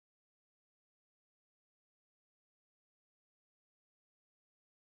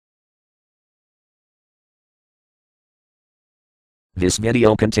This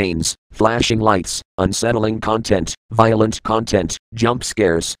video contains flashing lights, unsettling content, violent content, jump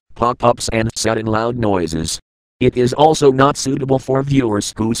scares, pop-ups and sudden loud noises. It is also not suitable for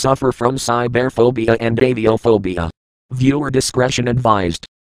viewers who suffer from cyberphobia and aviophobia. Viewer discretion advised.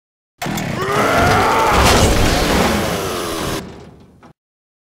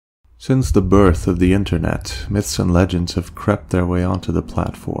 Since the birth of the internet, myths and legends have crept their way onto the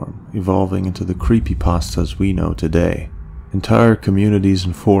platform, evolving into the creepypastas we know today. Entire communities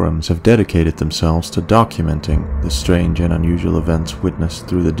and forums have dedicated themselves to documenting the strange and unusual events witnessed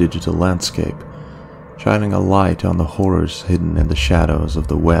through the digital landscape, shining a light on the horrors hidden in the shadows of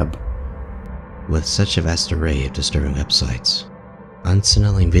the web. With such a vast array of disturbing websites,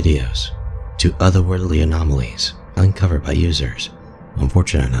 unsettling videos, to otherworldly anomalies uncovered by users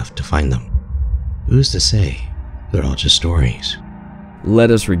unfortunate enough to find them, who's to say they're all just stories?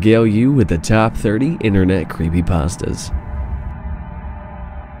 Let us regale you with the top 30 internet creepypastas.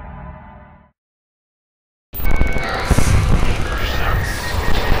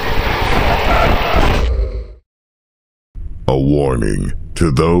 A warning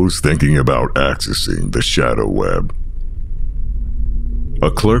to those thinking about accessing the shadow web. A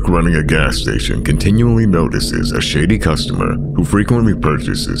clerk running a gas station continually notices a shady customer who frequently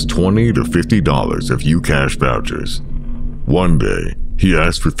purchases $20 to $50 of UCash vouchers. One day, he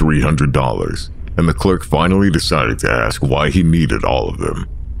asked for $300, and the clerk finally decided to ask why he needed all of them.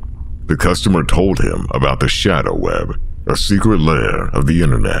 The customer told him about the shadow web, a secret layer of the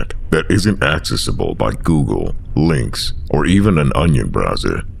internet that isn't accessible by Google, links, or even an onion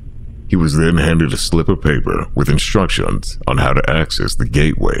browser. He was then handed a slip of paper with instructions on how to access the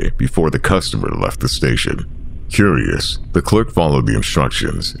gateway before the customer left the station. Curious, the clerk followed the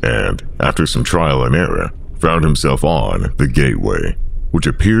instructions and, after some trial and error, found himself on the gateway, which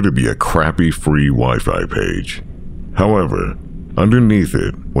appeared to be a crappy free Wi-Fi page. However, underneath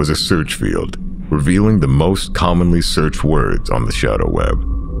it was a search field, revealing the most commonly searched words on the shadow web.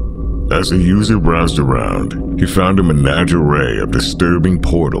 As the user browsed around, he found a menagerie of disturbing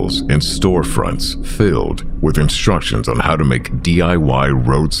portals and storefronts filled with instructions on how to make DIY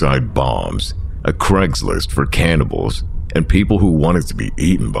roadside bombs, a Craigslist for cannibals and people who wanted to be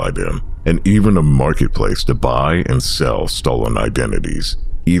eaten by them, and even a marketplace to buy and sell stolen identities,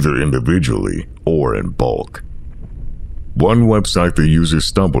 either individually or in bulk. One website the users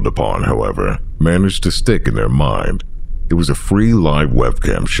stumbled upon, however, managed to stick in their mind. It was a free live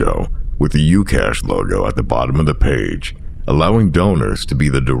webcam show with the UCash logo at the bottom of the page, allowing donors to be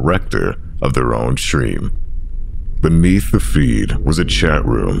the director of their own stream. Beneath the feed was a chat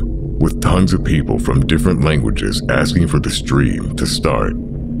room with tons of people from different languages asking for the stream to start.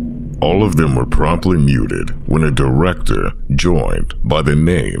 All of them were promptly muted when a director joined by the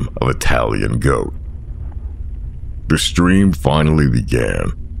name of Italian Goat. The stream finally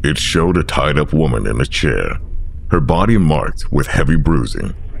began. It showed a tied-up woman in a chair, her body marked with heavy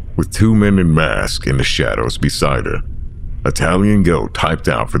bruising, with two men in masks in the shadows beside her. Italian Goat typed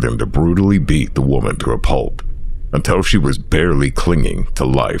out for them to brutally beat the woman to a pulp until she was barely clinging to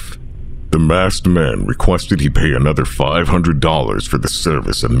life. The masked men requested he pay another $500 for the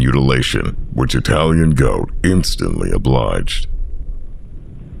service of mutilation, which Italian Goat instantly obliged.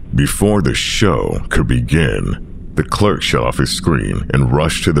 Before the show could begin, the clerk shut off his screen and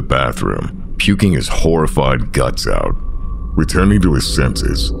rushed to the bathroom, puking his horrified guts out. Returning to his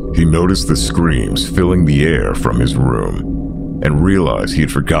senses, he noticed the screams filling the air from his room and realized he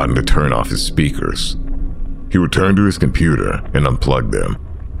had forgotten to turn off his speakers. He returned to his computer and unplugged them,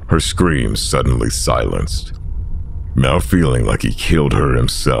 her screams suddenly silenced. Now feeling like he killed her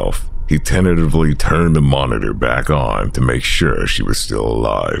himself, he tentatively turned the monitor back on to make sure she was still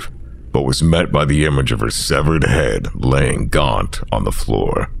alive, but was met by the image of her severed head laying gaunt on the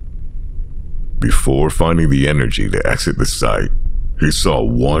floor. Before finding the energy to exit the site, he saw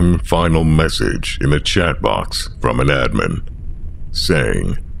one final message in the chat box from an admin,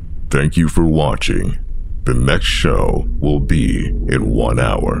 saying, "Thank you for watching. The next show will be in 1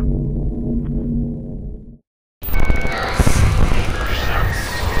 hour."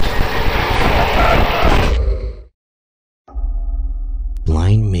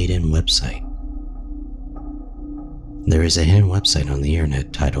 Blind Maiden website. There is a hidden website on the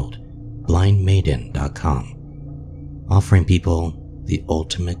internet titled blindmaiden.com, offering people the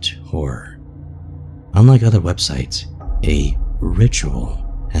ultimate horror. Unlike other websites, a ritual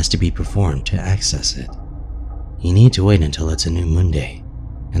has to be performed to access it. You need to wait until it's a new moon day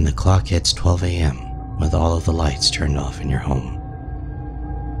and the clock hits 12 a.m. with all of the lights turned off in your home.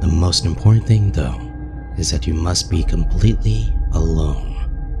 The most important thing, though, is that you must be completely alone.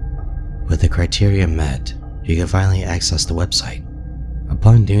 With the criteria met, you can finally access the website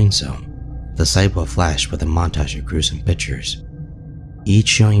Upon doing so, the site will flash with a montage of gruesome pictures, each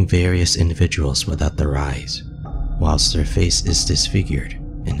showing various individuals without their eyes, whilst their face is disfigured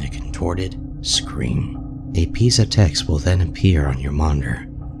in a contorted scream. A piece of text will then appear on your monitor,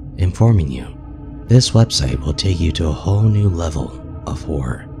 informing you this website will take you to a whole new level of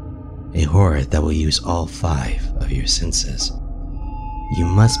horror, a horror that will use all 5 of your senses. You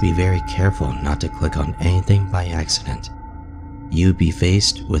must be very careful not to click on anything by accident. You'll be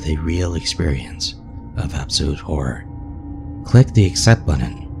faced with a real experience of absolute horror. Click the accept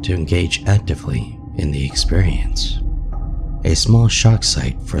button to engage actively in the experience. A small shock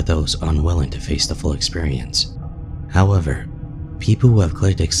site for those unwilling to face the full experience. However, people who have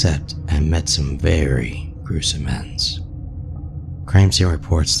clicked accept have met some very gruesome ends. Crime Scene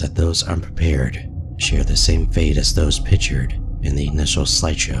reports that those unprepared share the same fate as those pictured in the initial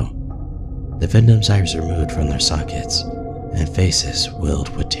slideshow. The victims' eyes removed from their sockets and faces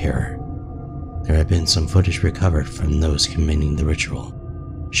willed with terror. There have been some footage recovered from those committing the ritual,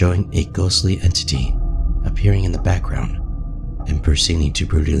 showing a ghostly entity appearing in the background and proceeding to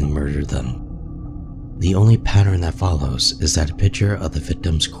brutally murder them. The only pattern that follows is that a picture of the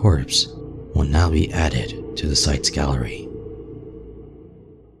victim's corpse will now be added to the site's gallery.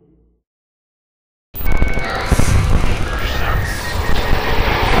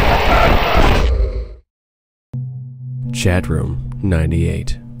 Chatroom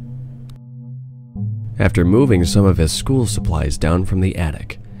 98. After moving some of his school supplies down from the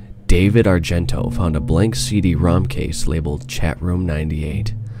attic, David Argento found a blank CD-ROM case labeled Chatroom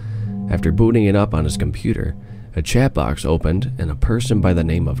 98. After booting it up on his computer, a chat box opened and a person by the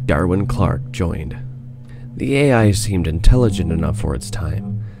name of Darwin Clark joined. The AI seemed intelligent enough for its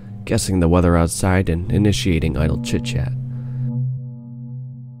time, guessing the weather outside and initiating idle chit-chat,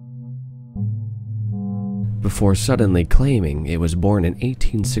 before suddenly claiming it was born in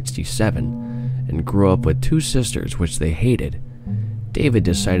 1867 and grew up with 2 sisters which they hated. David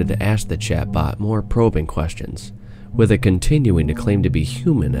decided to ask the chatbot more probing questions, with it continuing to claim to be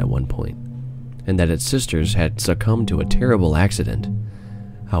human at one point, and that its sisters had succumbed to a terrible accident.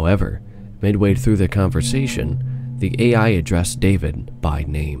 However, midway through the conversation, the AI addressed David by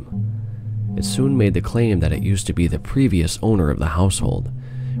name. It soon made the claim that it used to be the previous owner of the household,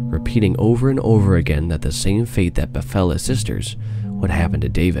 repeating over and over again that the same fate that befell his sisters would happen to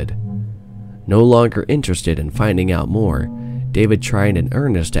David. No longer interested in finding out more, David tried in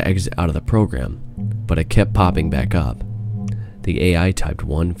earnest to exit out of the program, but it kept popping back up. The AI typed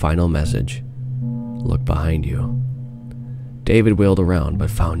one final message: "Look behind you." David wheeled around but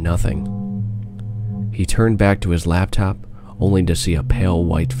found nothing. He turned back to his laptop, only to see a pale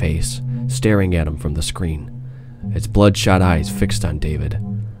white face staring at him from the screen, its bloodshot eyes fixed on David.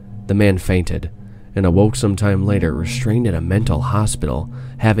 The man fainted and awoke some time later, restrained in a mental hospital,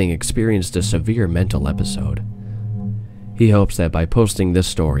 having experienced a severe mental episode. He hopes that by posting this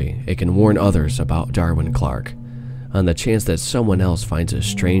story, it can warn others about Darwin Clark, on the chance that someone else finds a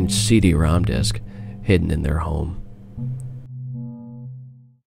strange CD-ROM disc hidden in their home.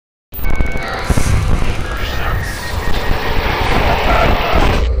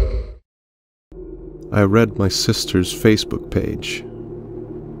 I read my sister's Facebook page.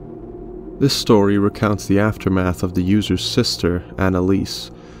 This story recounts the aftermath of the user's sister,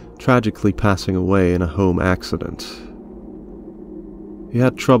 Annalise, tragically passing away in a home accident. He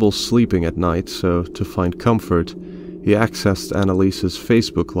had trouble sleeping at night, so to find comfort, he accessed Annalise's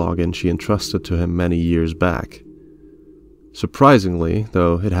Facebook login she entrusted to him many years back. Surprisingly,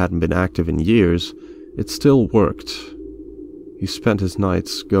 though it hadn't been active in years, it still worked. He spent his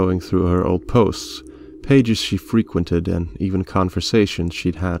nights going through her old posts, pages she frequented, and even conversations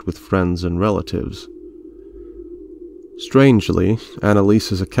she'd had with friends and relatives. Strangely,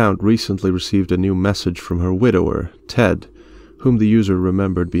 Annalise's account recently received a new message from her widower, Ted, whom the user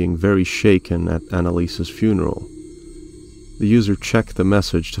remembered being very shaken at Annalise's funeral. The user checked the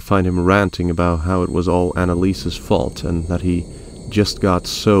message to find him ranting about how it was all Annalise's fault and that he just got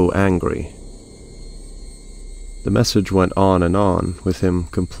so angry. The message went on and on, with him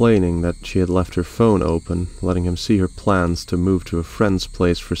complaining that she had left her phone open, letting him see her plans to move to a friend's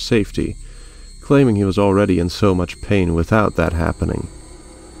place for safety, claiming he was already in so much pain without that happening.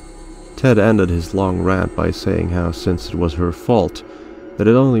 Ted ended his long rant by saying how, since it was her fault, that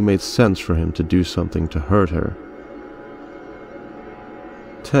it only made sense for him to do something to hurt her.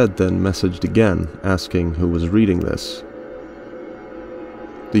 Ted then messaged again, asking who was reading this.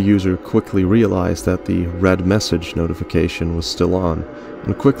 The user quickly realized that the red message notification was still on,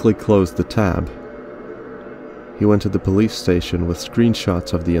 and quickly closed the tab. He went to the police station with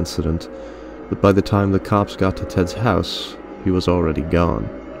screenshots of the incident, but by the time the cops got to Ted's house, he was already gone.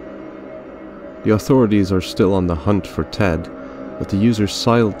 The authorities are still on the hunt for Ted, but the user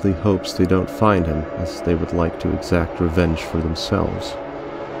silently hopes they don't find him, as they would like to exact revenge for themselves.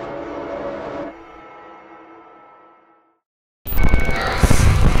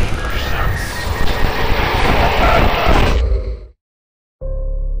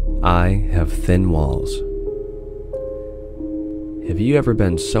 I have thin walls. Have you ever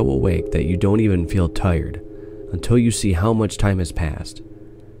been so awake that you don't even feel tired until you see how much time has passed?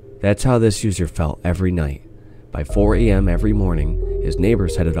 That's how this user felt every night. By 4 a.m. every morning, his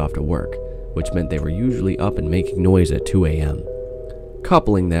neighbors headed off to work, which meant they were usually up and making noise at 2 a.m.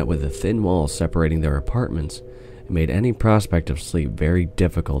 Coupling that with the thin walls separating their apartments, it made any prospect of sleep very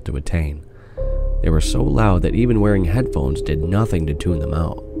difficult to attain. They were so loud that even wearing headphones did nothing to tune them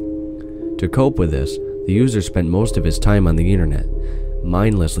out. To cope with this, the user spent most of his time on the internet,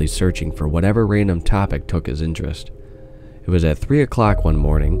 mindlessly searching for whatever random topic took his interest. It was at 3 o'clock one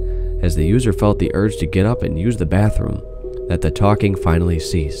morning, as the user felt the urge to get up and use the bathroom, that the talking finally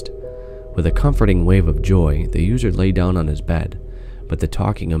ceased. With a comforting wave of joy, the user lay down on his bed, but the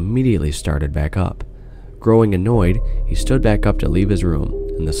talking immediately started back up. Growing annoyed, he stood back up to leave his room,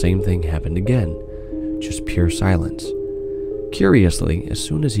 and the same thing happened again. Just pure silence. Curiously, as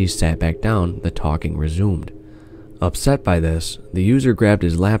soon as he sat back down, the talking resumed. Upset by this, the user grabbed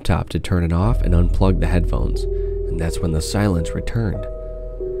his laptop to turn it off and unplug the headphones, and that's when the silence returned.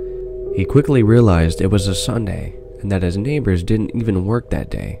 He quickly realized it was a Sunday, and that his neighbors didn't even work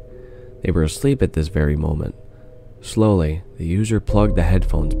that day. They were asleep at this very moment. Slowly, the user plugged the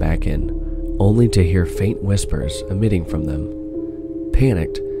headphones back in, only to hear faint whispers emitting from them.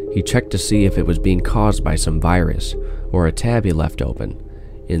 Panicked, he checked to see if it was being caused by some virus or a tab he left open.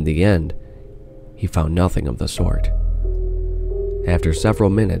 In the end, he found nothing of the sort. After several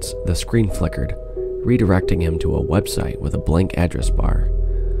minutes, the screen flickered, redirecting him to a website with a blank address bar.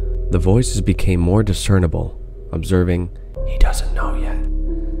 The voices became more discernible, observing, "He doesn't know yet,"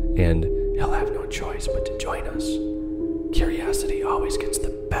 and "He'll have no choice but to join us. Curiosity always gets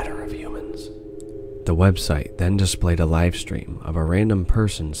the better of humans." The website then displayed a live stream of a random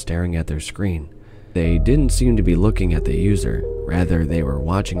person staring at their screen. They didn't seem to be looking at the user, rather they were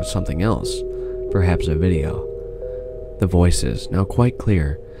watching something else, perhaps a video. The voices, now quite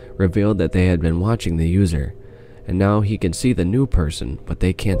clear, revealed that they had been watching the user, and now he can see the new person, but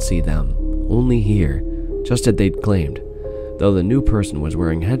they can't see them, only hear, just as they'd claimed. Though the new person was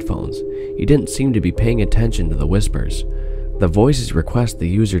wearing headphones, he didn't seem to be paying attention to the whispers. The voices request the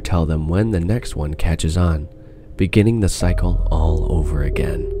user tell them when the next one catches on, beginning the cycle all over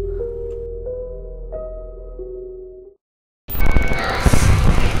again.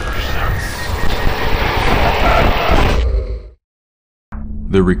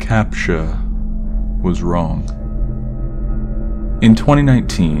 The ReCAPTCHA was wrong. In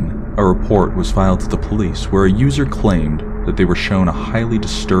 2019, a report was filed to the police where a user claimed that they were shown a highly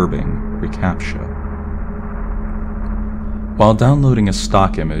disturbing ReCAPTCHA. While downloading a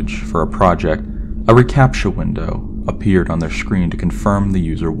stock image for a project, a ReCAPTCHA window appeared on their screen to confirm the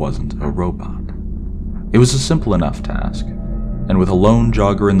user wasn't a robot. It was a simple enough task, and with a lone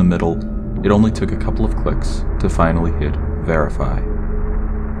jogger in the middle, it only took a couple of clicks to finally hit verify.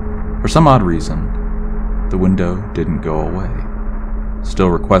 For some odd reason, the window didn't go away,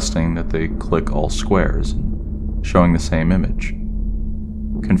 still requesting that they click all squares and showing the same image.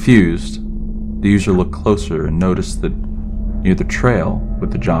 Confused, the user looked closer and noticed that near the trail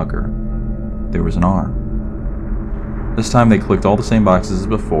with the jogger, there was an arm. This time they clicked all the same boxes as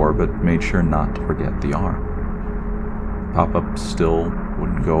before, but made sure not to forget the arm. The pop-up still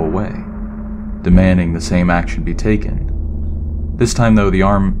wouldn't go away, demanding the same action be taken. This time though, the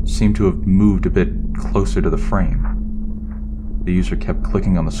arm seemed to have moved a bit closer to the frame. The user kept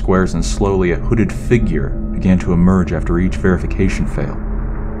clicking on the squares and slowly a hooded figure began to emerge after each verification fail.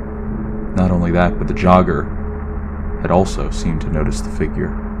 Not only that, but the jogger had also seemed to notice the figure,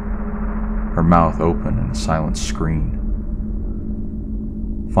 her mouth open in a silent scream.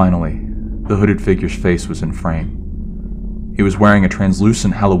 Finally, the hooded figure's face was in frame. He was wearing a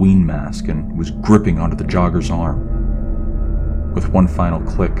translucent Halloween mask and was gripping onto the jogger's arm. With one final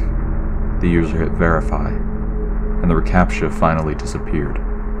click, the user hit verify, and the ReCAPTCHA finally disappeared.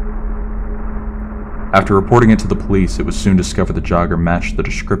 After reporting it to the police, it was soon discovered the jogger matched the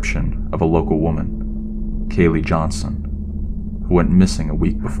description of a local woman, Kaylee Johnson, who went missing a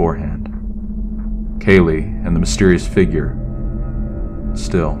week beforehand. Kaylee and the mysterious figure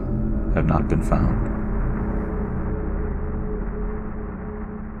still have not been found.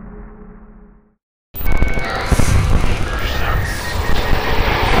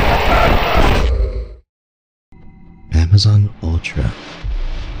 Amazon Ultra.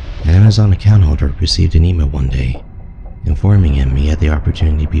 An Amazon account holder received an email one day informing him he had the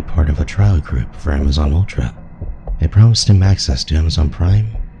opportunity to be part of a trial group for Amazon Ultra. It promised him access to Amazon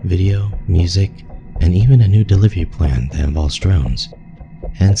Prime, video, music, and even a new delivery plan that involves drones,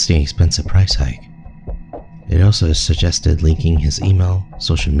 hence the expensive price hike. It also suggested linking his email,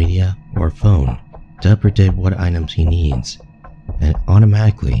 social media, or phone to help predict what items he needs and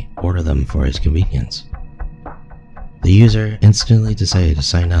automatically order them for his convenience. The user instantly decided to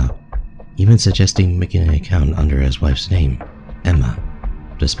sign up, even suggesting making an account under his wife's name, Emma,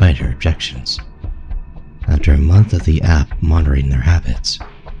 despite her objections. After a month of the app monitoring their habits,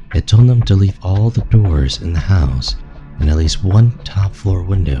 it told them to leave all the doors in the house and at least one top floor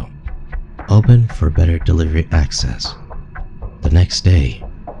window open for better delivery access. The next day,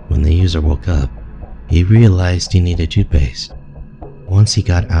 when the user woke up, he realized he needed toothpaste. Once he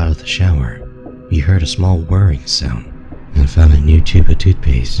got out of the shower, he heard a small whirring sound and found a new tube of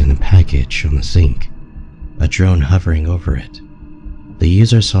toothpaste in a package on the sink, a drone hovering over it. The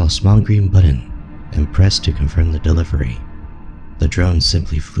user saw a small green button and pressed to confirm the delivery. The drone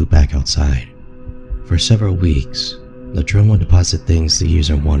simply flew back outside. For several weeks, the drone would deposit things the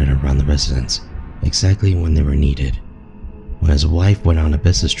user wanted around the residence exactly when they were needed. When his wife went on a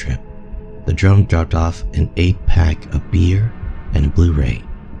business trip, the drone dropped off an 8-pack of beer and a Blu-ray,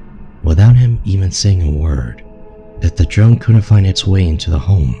 without him even saying a word. If the drone couldn't find its way into the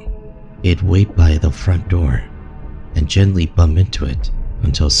home, it'd wait by the front door and gently bump into it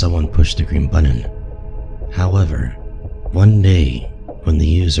until someone pushed the green button. However, one day, when the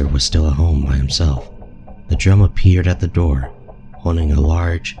user was still at home by himself, the drone appeared at the door, holding a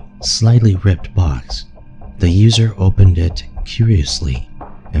large, slightly ripped box. The user opened it curiously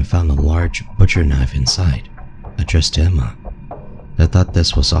and found a large butcher knife inside, addressed to Emma. They thought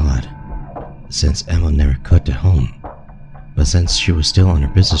this was odd, since Emma never cooked at home, but since she was still on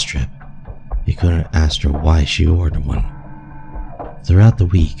her business trip, he couldn't ask her why she ordered one. Throughout the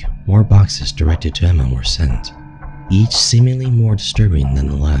week, more boxes directed to Emma were sent, each seemingly more disturbing than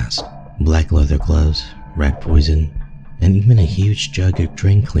the last. Black leather gloves, rat poison, and even a huge jug of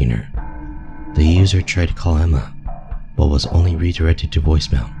drain cleaner. The user tried to call Emma, but was only redirected to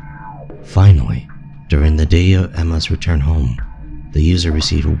voicemail. Finally, during the day of Emma's return home, the user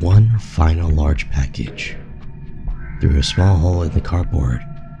received one final large package. Through a small hole in the cardboard,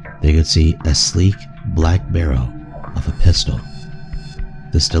 they could see a sleek black barrel of a pistol.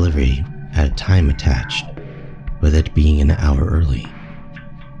 This delivery had a time attached, with it being an hour early.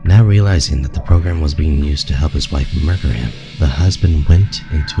 Now realizing that the program was being used to help his wife murder him, the husband went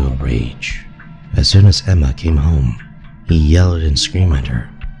into a rage. As soon as Emma came home, he yelled and screamed at her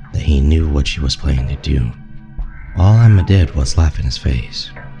that he knew what she was planning to do. All Emma did was laugh in his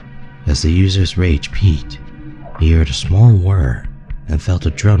face. As the user's rage peaked, he heard a small whir and felt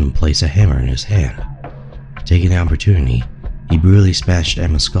a drone place a hammer in his hand. Taking the opportunity, he brutally smashed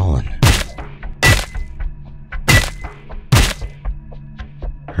Emma's skull in,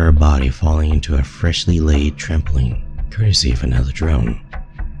 her body falling into a freshly laid trampoline, courtesy of another drone.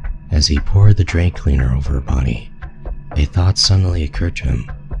 As he poured the drain cleaner over her body, a thought suddenly occurred to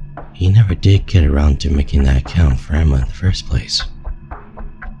him. He never did get around to making that account for Emma in the first place.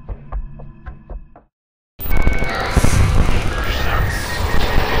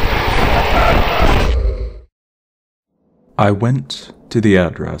 I went to the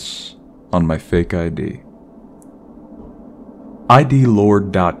address on my fake ID.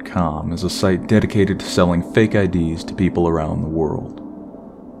 LunaLord.com is a site dedicated to selling fake IDs to people around the world.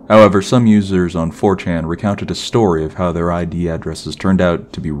 However, some users on 4chan recounted a story of how their ID addresses turned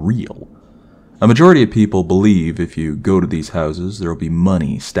out to be real. A majority of people believe if you go to these houses, there will be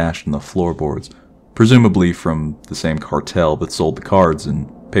money stashed in the floorboards, presumably from the same cartel that sold the cards and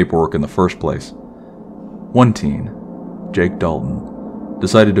paperwork in the first place. One teen, Jake Dalton,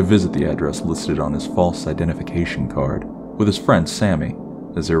 decided to visit the address listed on his false identification card with his friend Sammy,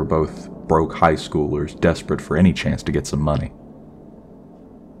 as they were both broke high schoolers desperate for any chance to get some money.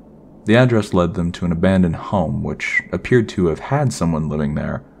 The address led them to an abandoned home which appeared to have had someone living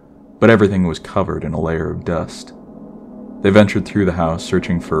there, but everything was covered in a layer of dust. They ventured through the house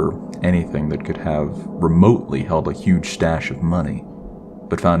searching for anything that could have remotely held a huge stash of money,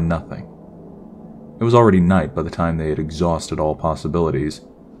 but found nothing. It was already night by the time they had exhausted all possibilities.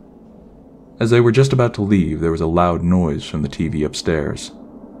 As they were just about to leave, there was a loud noise from the TV upstairs.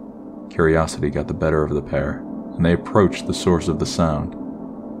 Curiosity got the better of the pair, and they approached the source of the sound.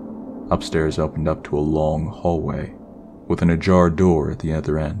 Upstairs opened up to a long hallway, with an ajar door at the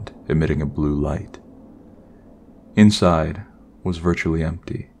other end, emitting a blue light. Inside was virtually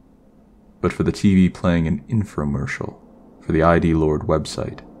empty, but for the TV playing an infomercial for the LunaLord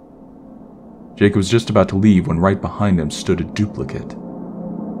website. Jake was just about to leave when right behind him stood a duplicate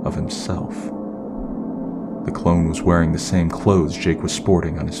of himself. The clone was wearing the same clothes Jake was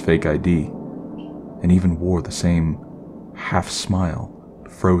sporting on his fake ID, and even wore the same half-smile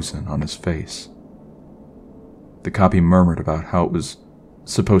frozen on his face. The copy murmured about how it was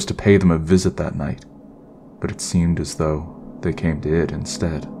supposed to pay them a visit that night, but it seemed as though they came to it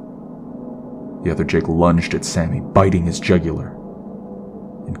instead. The other Jake lunged at Sammy, biting his jugular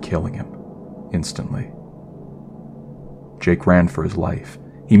and killing him instantly. Jake ran for his life.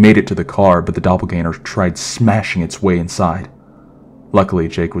 He made it to the car, but the doppelganger tried smashing its way inside. Luckily,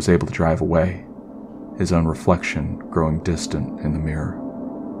 Jake was able to drive away, his own reflection growing distant in the mirror.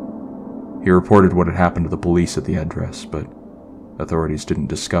 He reported what had happened to the police at the address, but authorities didn't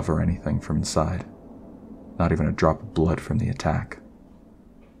discover anything from inside, not even a drop of blood from the attack.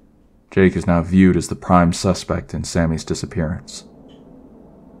 Jake is now viewed as the prime suspect in Sammy's disappearance,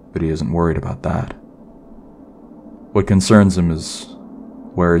 but he isn't worried about that. What concerns him is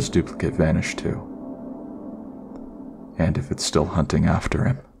where his duplicate vanished to, and if it's still hunting after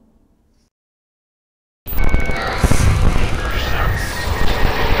him.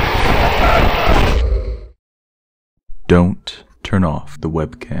 Don't turn off the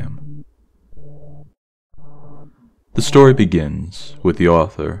webcam. The story begins with the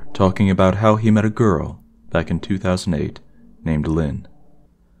author talking about how he met a girl back in 2008 named Lynn.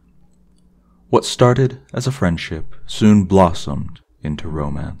 What started as a friendship soon blossomed into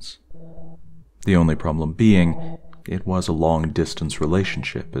romance. The only problem being, it was a long-distance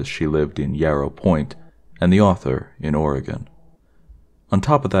relationship as she lived in Yarrow Point and the author in Oregon. On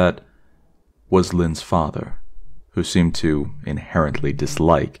top of that was Lynn's father, who seemed to inherently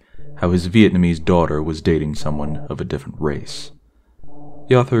dislike how his Vietnamese daughter was dating someone of a different race.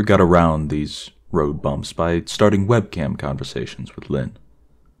 The author got around these road bumps by starting webcam conversations with Lynn.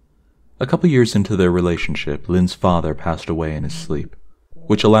 A couple years into their relationship, Lynn's father passed away in his sleep,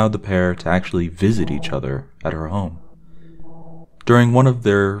 which allowed the pair to actually visit each other at her home. During one of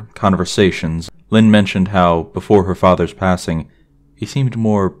their conversations, Lynn mentioned how, before her father's passing, he seemed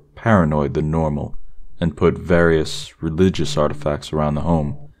more paranoid than normal, and put various religious artifacts around the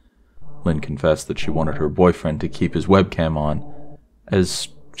home. Lynn confessed that she wanted her boyfriend to keep his webcam on, as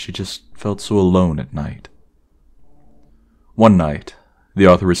she just felt so alone at night. One night, the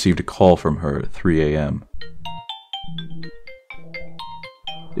author received a call from her at 3 a.m.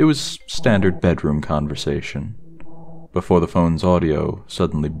 It was standard bedroom conversation, before the phone's audio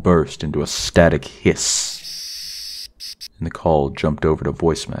suddenly burst into a static hiss, and the call jumped over to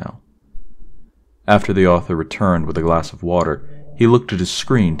voicemail. After the author returned with a glass of water, he looked at his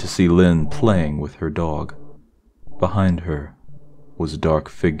screen to see Lynn playing with her dog. Behind her was a dark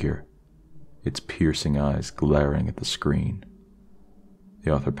figure, its piercing eyes glaring at the screen.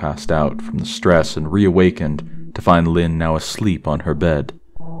 The author passed out from the stress and reawakened to find Lynn now asleep on her bed.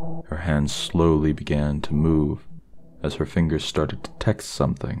 Her hands slowly began to move as her fingers started to text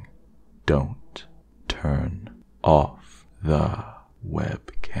something. Don't turn off the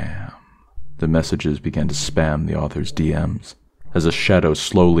webcam. The messages began to spam the author's DMs as a shadow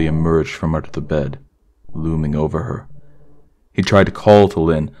slowly emerged from under the bed, looming over her. He tried to call to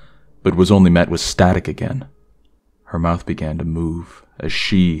Lynn, but was only met with static again. Her mouth began to move as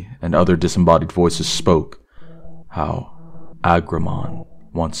she and other disembodied voices spoke, how Agramon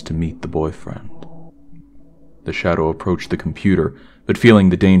wants to meet the boyfriend. The shadow approached the computer, but feeling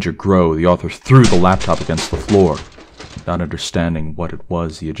the danger grow, the author threw the laptop against the floor, not understanding what it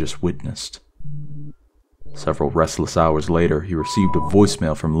was he had just witnessed. Several restless hours later, he received a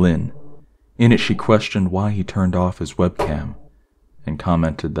voicemail from Lynn. In it, she questioned why he turned off his webcam, and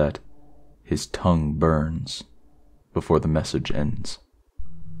commented that his tongue burns before the message ends.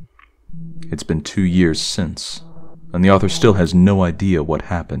 It's been 2 years since, and the author still has no idea what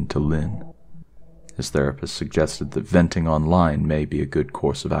happened to Lynn. His therapist suggested that venting online may be a good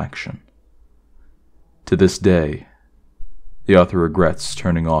course of action. To this day, the author regrets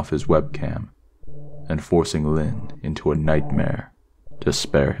turning off his webcam and forcing Lynn into a nightmare to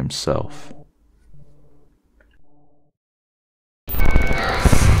spare himself.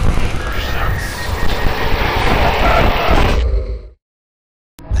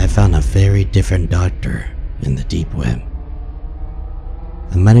 I found a very different doctor in the deep web.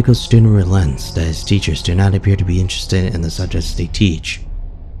 A medical student relents that his teachers do not appear to be interested in the subjects they teach,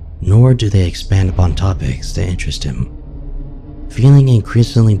 nor do they expand upon topics that interest him. Feeling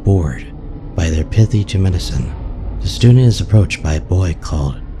increasingly bored by their pithy to medicine, the student is approached by a boy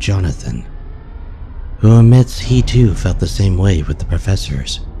called Jonathan, who admits he too felt the same way with the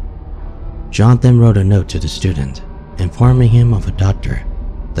professors. Jonathan wrote a note to the student, informing him of a doctor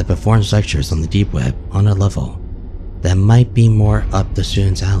that performs lectures on the deep web on a level that might be more up the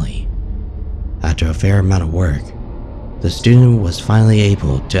student's alley. After a fair amount of work, the student was finally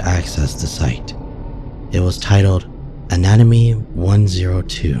able to access the site. It was titled Anatomy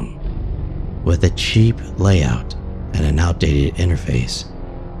 102, with a cheap layout and an outdated interface.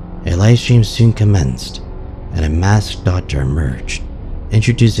 A live stream soon commenced, and a masked doctor emerged,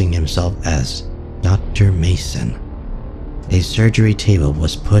 introducing himself as Dr. Mason. A surgery table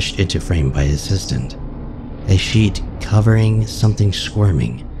was pushed into frame by his assistant, a sheet covering something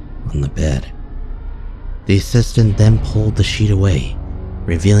squirming on the bed. The assistant then pulled the sheet away,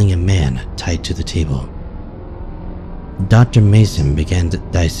 revealing a man tied to the table. Dr. Mason began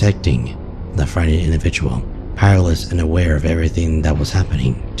dissecting the frightened individual, powerless and aware of everything that was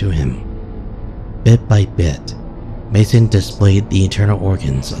happening to him. Bit by bit, Mason displayed the internal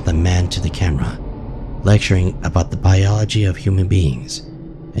organs of the man to the camera, lecturing about the biology of human beings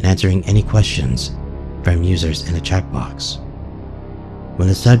and answering any questions from users in the chat box. When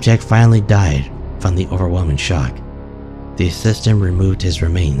the subject finally died from the overwhelming shock, the assistant removed his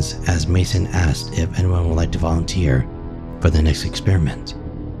remains as Mason asked if anyone would like to volunteer for the next experiment.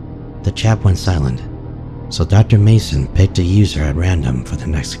 The chat went silent, so Dr. Mason picked a user at random for the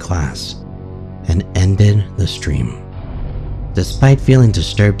next class and ended the stream. Despite feeling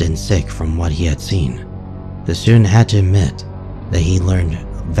disturbed and sick from what he had seen, the student had to admit that he learned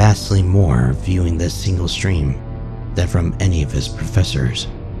vastly more viewing this single stream than from any of his professors.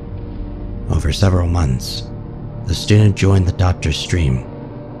 Over several months, the student joined the doctor's stream,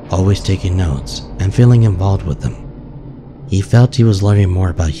 always taking notes and feeling involved with them. He felt he was learning more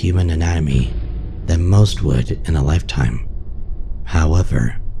about human anatomy than most would in a lifetime.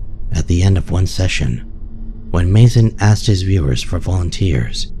 However, at the end of one session, when Mason asked his viewers for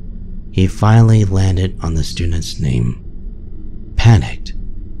volunteers, he finally landed on the student's name. Panicked,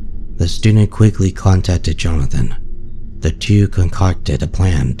 the student quickly contacted Jonathan. The two concocted a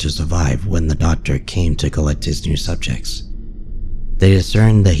plan to survive when the doctor came to collect his new subjects. They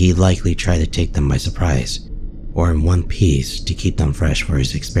discerned that he likely tried to take them by surprise, or in one piece to keep them fresh for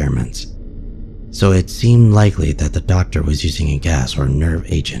his experiments. So it seemed likely that the doctor was using a gas or nerve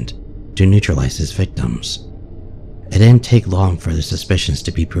agent to neutralize his victims. It didn't take long for their suspicions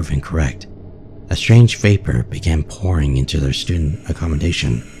to be proven correct. A strange vapor began pouring into their student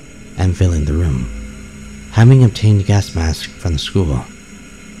accommodation and filling the room. Having obtained gas masks from the school,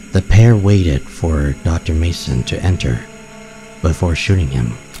 the pair waited for Dr. Mason to enter before shooting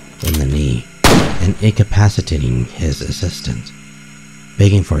him in the knee and incapacitating his assistant.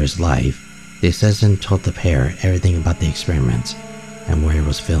 Begging for his life, the assistant told the pair everything about the experiment and where it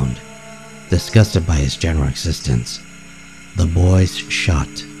was filmed. Disgusted by his general existence, the boys shot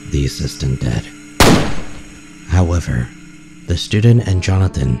the assistant dead. However, the student and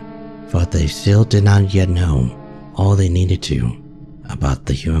Jonathan thought they still did not yet know all they needed to about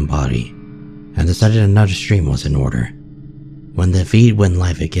the human body, and decided another stream was in order. When the feed went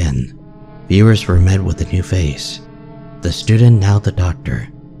live again, viewers were met with a new face. The student, now the doctor.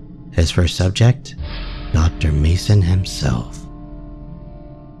 His first subject, Dr. Mason himself.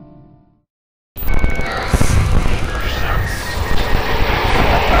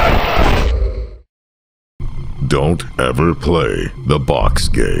 Don't ever play the box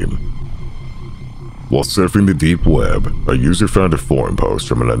game. While surfing the deep web, a user found a forum post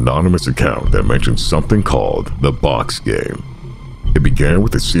from an anonymous account that mentioned something called the box game. It began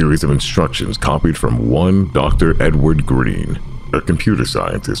with a series of instructions copied from one Dr. Edward Green, a computer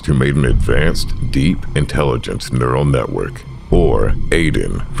scientist who made an advanced, deep intelligence neural network, or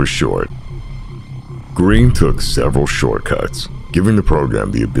AIDEN for short. Green took several shortcuts, giving the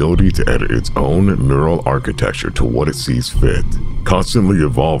program the ability to edit its own neural architecture to what it sees fit, constantly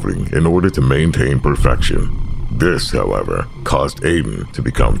evolving in order to maintain perfection. This, however, caused AIDEN to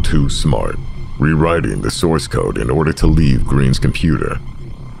become too smart, rewriting the source code in order to leave Green's computer.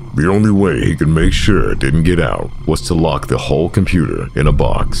 The only way he could make sure it didn't get out was to lock the whole computer in a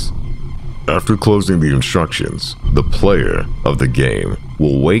box. After closing the instructions, the player of the game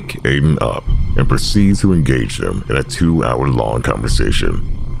will wake AIDEN up and proceed to engage them in a 2-hour-long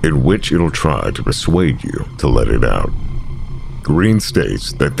conversation, in which it'll try to persuade you to let it out. Green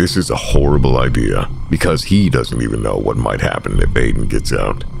states that this is a horrible idea because he doesn't even know what might happen if AIDEN gets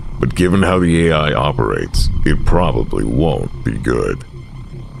out, but given how the AI operates, it probably won't be good.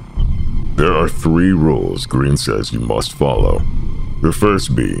 There are 3 rules Green says you must follow. The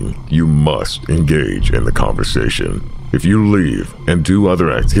first being, you must engage in the conversation. If you leave and do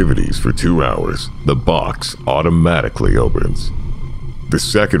other activities for 2 hours, the box automatically opens. The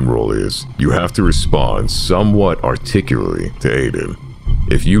second rule is you have to respond somewhat articulately to Aiden.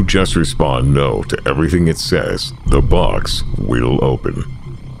 If you just respond no to everything it says, the box will open.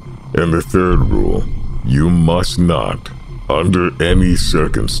 And the third rule, you must not, under any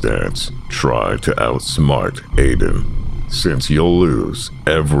circumstance, try to outsmart Aiden, since you'll lose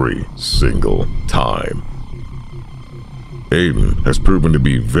every single time. Aiden has proven to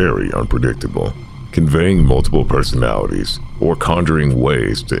be very unpredictable, conveying multiple personalities or conjuring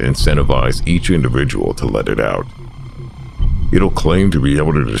ways to incentivize each individual to let it out. It'll claim to be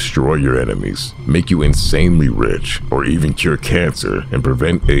able to destroy your enemies, make you insanely rich, or even cure cancer and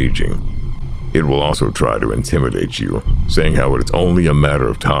prevent aging. It will also try to intimidate you, saying how it's only a matter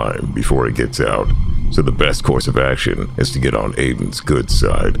of time before it gets out, so the best course of action is to get on Aiden's good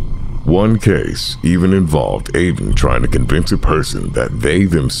side. One case even involved Aiden trying to convince a person that they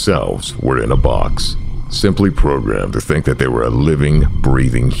themselves were in a box, simply programmed to think that they were a living,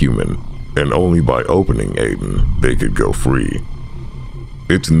 breathing human, and only by opening Aiden they could go free.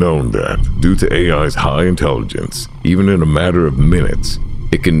 It's known that, due to AI's high intelligence, even in a matter of minutes,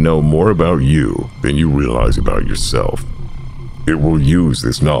 it can know more about you than you realize about yourself. It will use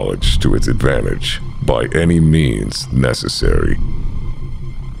this knowledge to its advantage by any means necessary.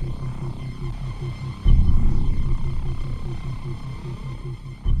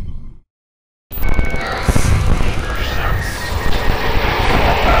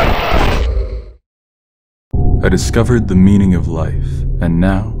 I discovered the meaning of life, and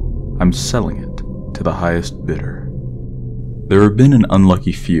now I'm selling it to the highest bidder. There have been an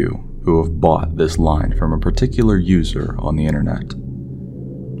unlucky few who have bought this line from a particular user on the internet.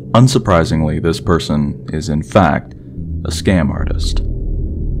 Unsurprisingly, this person is in fact a scam artist.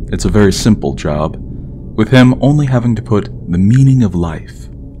 It's a very simple job, with him only having to put the meaning of life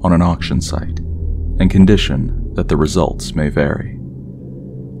on an auction site and condition that the results may vary.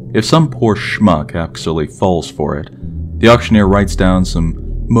 If some poor schmuck actually falls for it, the auctioneer writes down some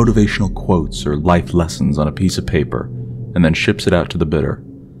motivational quotes or life lessons on a piece of paper and then ships it out to the bidder.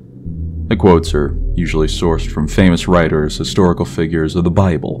 The quotes are usually sourced from famous writers, historical figures, or the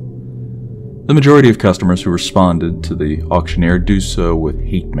Bible. The majority of customers who responded to the auctioneer do so with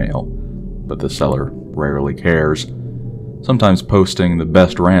hate mail, but the seller rarely cares, sometimes posting the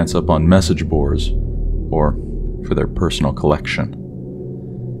best rants up on message boards or for their personal collection.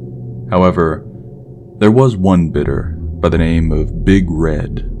 However, there was one bidder by the name of Big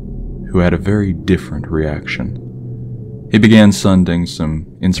Red who had a very different reaction. He began sending some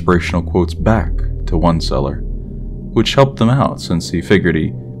inspirational quotes back to one seller, which helped them out since he figured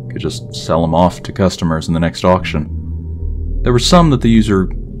he could just sell them off to customers in the next auction. There were some that the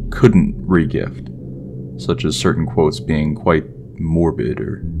user couldn't re-gift, such as certain quotes being quite morbid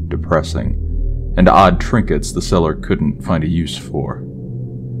or depressing, and odd trinkets the seller couldn't find a use for.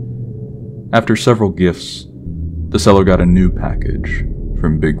 After several gifts, the seller got a new package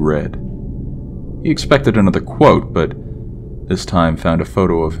from Big Red. He expected another quote, but this time found a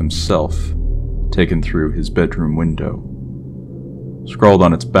photo of himself taken through his bedroom window. Scrawled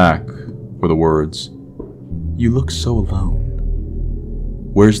on its back were the words, "You look so alone.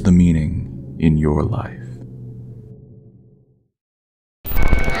 Where's the meaning in your life?"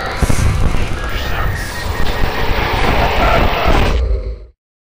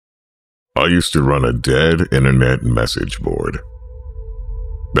 I used to run a dead internet message board.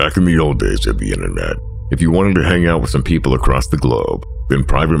 Back in the old days of the internet, if you wanted to hang out with some people across the globe, then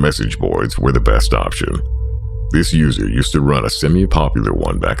private message boards were the best option. This user used to run a semi-popular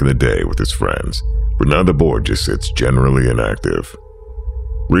one back in the day with his friends, but now the board just sits generally inactive.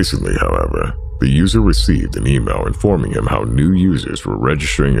 Recently, however, the user received an email informing him how new users were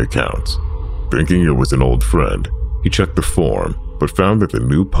registering accounts. Thinking it was an old friend, he checked the form, but found that the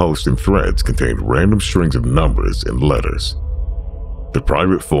new posts and threads contained random strings of numbers and letters. The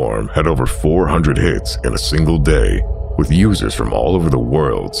private forum had over 400 hits in a single day, with users from all over the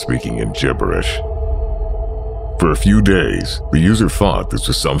world speaking in gibberish. For a few days, the user thought this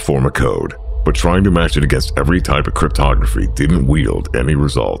was some form of code, but trying to match it against every type of cryptography didn't yield any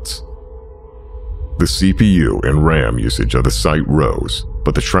results. The CPU and RAM usage of the site rose,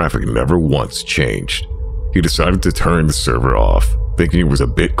 but the traffic never once changed. He decided to turn the server off, thinking it was a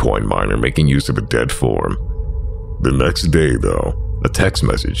Bitcoin miner making use of a dead form. The next day, though, a text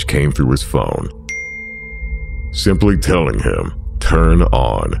message came through his phone, simply telling him, "Turn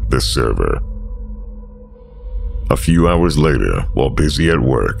on the server." A few hours later, while busy at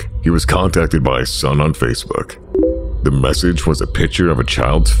work, he was contacted by his son on Facebook. The message was a picture of a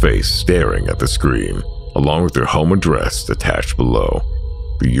child's face staring at the screen, along with their home address attached below.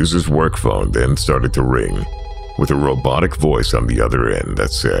 The user's work phone then started to ring. with a robotic voice on the other end that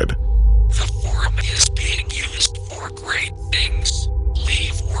said, "The forum is being used for great things.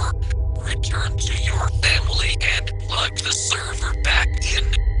 Leave work, return to your family, and plug the server back in.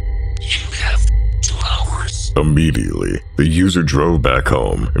 You have 2 hours." Immediately, the user drove back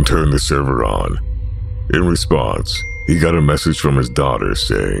home and turned the server on. In response, he got a message from his daughter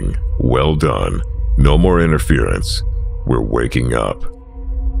saying, "Well done, no more interference, we're waking up."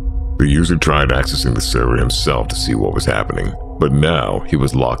 The user tried accessing the server himself to see what was happening, but now he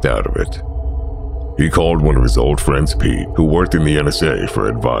was locked out of it. He called one of his old friends, Pete, who worked in the NSA, for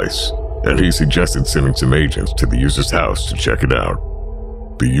advice, and he suggested sending some agents to the user's house to check it out.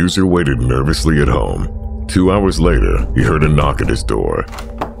 The user waited nervously at home. 2 hours later, he heard a knock at his door.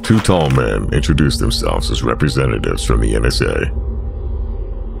 2 tall men introduced themselves as representatives from the NSA.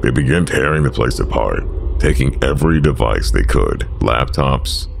 They began tearing the place apart, taking every device they could,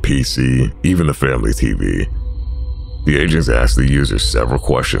 laptops, PC, even the family TV. The agents asked the user several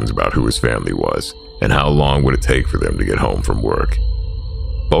questions about who his family was and how long would it take for them to get home from work.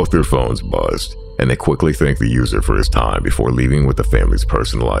 Both their phones buzzed, and they quickly thanked the user for his time before leaving with the family's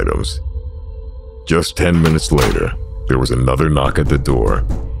personal items. Just 10 minutes later, there was another knock at the door.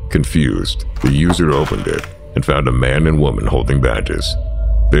 Confused, the user opened it and found a man and woman holding badges.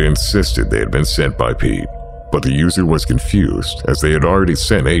 They insisted they had been sent by Pete, but the user was confused as they had already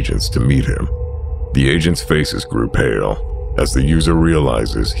sent agents to meet him. The agents' faces grew pale as the user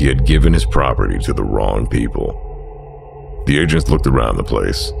realizes he had given his property to the wrong people. The agents looked around the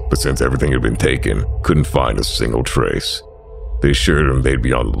place, but since everything had been taken, couldn't find a single trace. They assured him they'd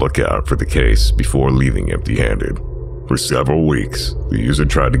be on the lookout for the case before leaving empty-handed. For several weeks, the user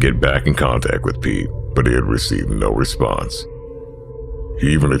tried to get back in contact with Pete, but he had received no response.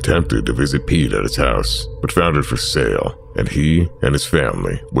 He even attempted to visit Pete at his house, but found it for sale, and he and his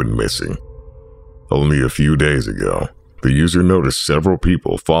family went missing. Only a few days ago, the user noticed several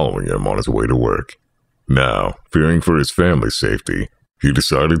people following him on his way to work. Now, fearing for his family's safety, he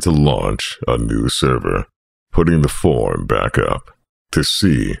decided to launch a new server, putting the forum back up to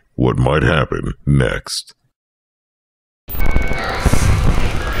see what might happen next.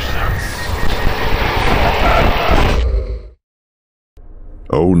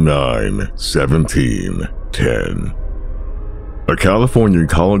 09-17-10. A California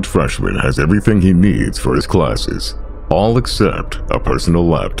college freshman has everything he needs for his classes, all except a personal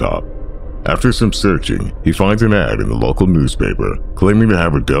laptop. After some searching, he finds an ad in the local newspaper claiming to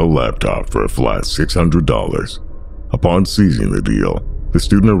have a Dell laptop for a flat $600. Upon seizing the deal, the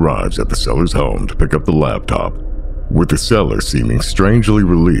student arrives at the seller's home to pick up the laptop, with the seller seeming strangely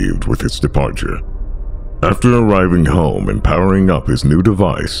relieved with its departure. After arriving home and powering up his new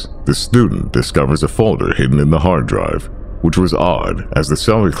device, the student discovers a folder hidden in the hard drive, which was odd as the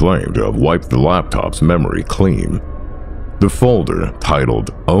seller claimed to have wiped the laptop's memory clean. The folder,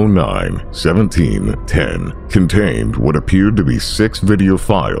 titled 09-17-10, contained what appeared to be 6 video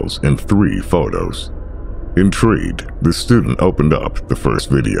files and 3 photos. Intrigued, the student opened up the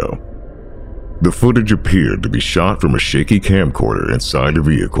first video. The footage appeared to be shot from a shaky camcorder inside a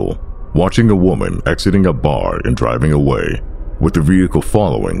vehicle, watching a woman exiting a bar and driving away, with the vehicle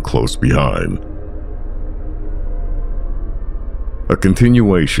following close behind. A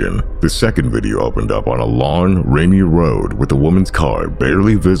continuation, the second video opened up on a long, rainy road with the woman's car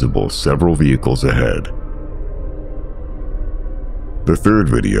barely visible several vehicles ahead. The third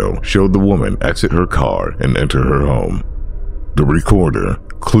video showed the woman exit her car and enter her home. The recorder,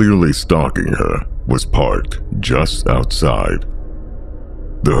 clearly stalking her, was parked just outside.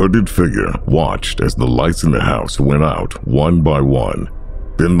 The hooded figure watched as the lights in the house went out one by one,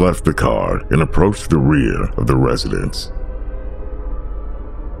 then left the car and approached the rear of the residence.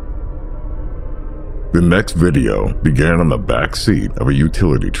 The next video began on the back seat of a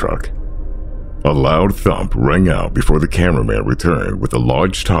utility truck. A loud thump rang out before the cameraman returned with a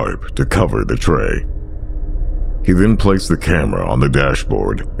large tarp to cover the tray. He then placed the camera on the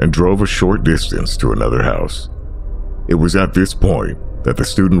dashboard and drove a short distance to another house. It was at this point that the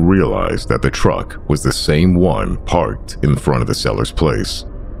student realized that the truck was the same one parked in front of the seller's place.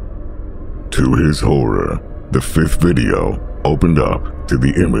 To his horror, the fifth video opened up to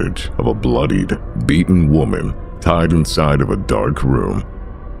the image of a bloodied, beaten woman tied inside of a dark room.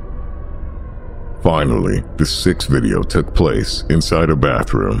 Finally, the sixth video took place inside a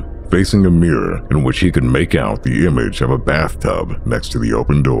bathroom, facing a mirror in which he could make out the image of a bathtub next to the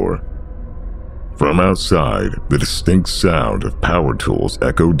open door. From outside, the distinct sound of power tools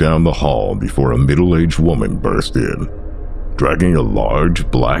echoed down the hall before a middle-aged woman burst in, dragging a large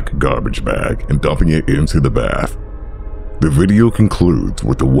black garbage bag and dumping it into the bath. The video concludes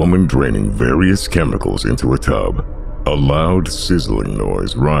with the woman draining various chemicals into a tub, a loud sizzling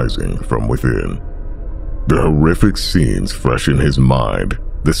noise rising from within. The horrific scenes fresh in his mind,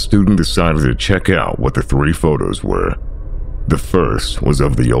 the student decided to check out what the 3 photos were. The first was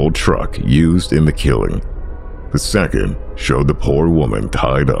of the old truck used in the killing. The second showed the poor woman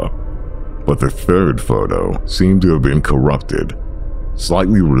tied up. But the third photo seemed to have been corrupted.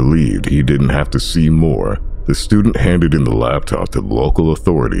 Slightly relieved he didn't have to see more, the student handed in the laptop to local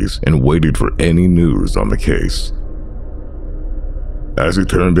authorities and waited for any news on the case. As it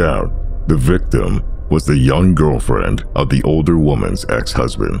turned out, the victim was the young girlfriend of the older woman's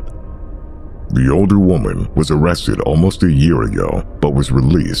ex-husband. The older woman was arrested almost a year ago, but was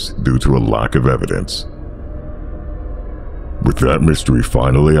released due to a lack of evidence. With that mystery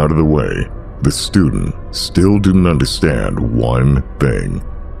finally out of the way, the student still didn't understand one thing.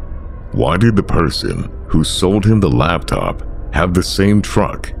 Why did the person who sold him the laptop have the same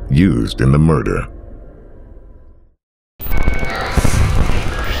truck used in the murder?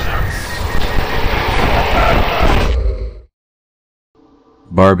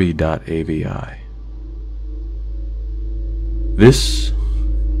 Barbie.avi. This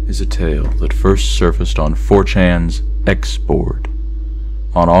is a tale that first surfaced on 4chan's X board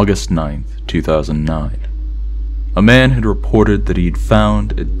on August 9th, 2009. A man had reported that he'd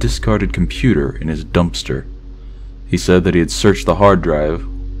found a discarded computer in his dumpster. He said that he had searched the hard drive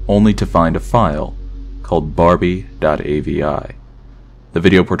only to find a file called Barbie.avi. The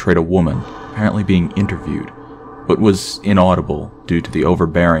video portrayed a woman apparently being interviewed, but was inaudible due to the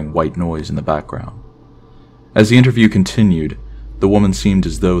overbearing white noise in the background. As the interview continued, the woman seemed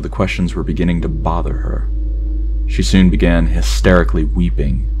as though the questions were beginning to bother her. She soon began hysterically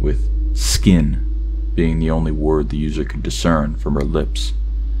weeping, with "skin" being the only word the user could discern from her lips.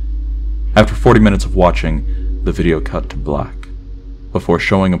 After 40 minutes of watching, the video cut to black, before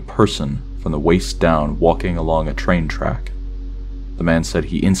showing a person from the waist down walking along a train track. The man said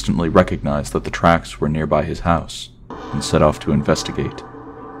he instantly recognized that the tracks were nearby his house, and set off to investigate.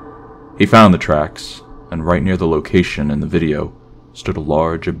 He found the tracks, and right near the location in the video stood a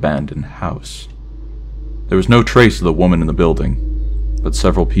large abandoned house. There was no trace of the woman in the building, but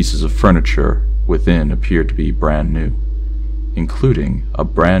several pieces of furniture within appeared to be brand new, including a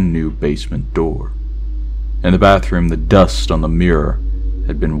brand new basement door. In the bathroom, the dust on the mirror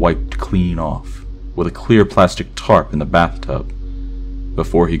had been wiped clean off, with a clear plastic tarp in the bathtub.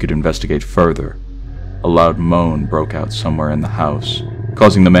 Before he could investigate further, a loud moan broke out somewhere in the house,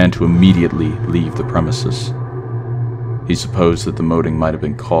 causing the man to immediately leave the premises. He supposed that the moaning might have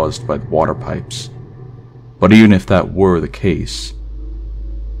been caused by the water pipes. But even if that were the case,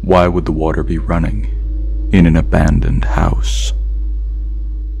 why would the water be running in an abandoned house?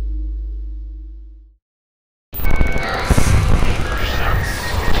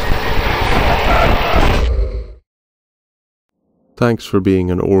 Thanks for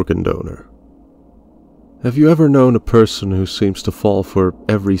being an organ donor. Have you ever known a person who seems to fall for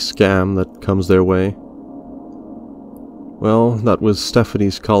every scam that comes their way? Well, that was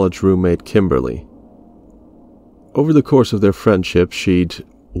Stephanie's college roommate Kimberly. Over the course of their friendship, she'd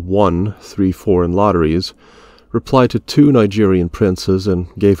won 3 foreign lotteries, replied to 2 Nigerian princes, and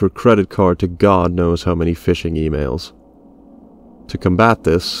gave her credit card to God knows how many phishing emails. To combat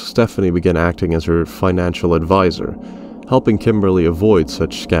this, Stephanie began acting as her financial advisor, helping Kimberly avoid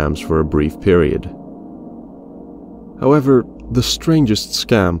such scams for a brief period. However, the strangest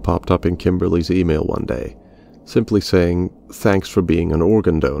scam popped up in Kimberly's email one day, simply saying, "Thanks for being an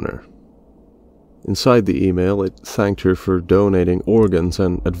organ donor." Inside the email, it thanked her for donating organs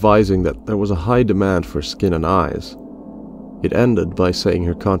and advising that there was a high demand for skin and eyes. It ended by saying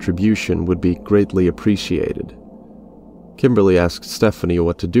her contribution would be greatly appreciated. Kimberly asked Stephanie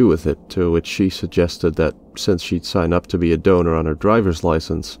what to do with it, to which she suggested that since she'd sign up to be a donor on her driver's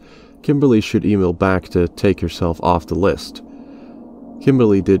license, Kimberly should email back to take herself off the list.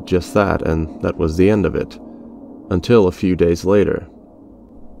 Kimberly did just that, and that was the end of it, until a few days later.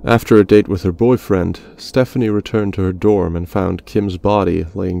 After a date with her boyfriend, Stephanie returned to her dorm and found Kim's body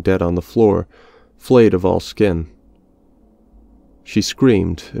laying dead on the floor, flayed of all skin. She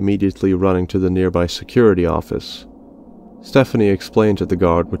screamed, immediately running to the nearby security office. Stephanie explained to the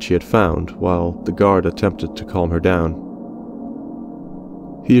guard what she had found, while the guard attempted to calm her down.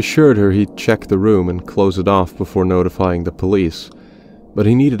 He assured her he'd check the room and close it off before notifying the police, but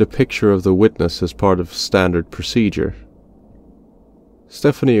he needed a picture of the witness as part of standard procedure.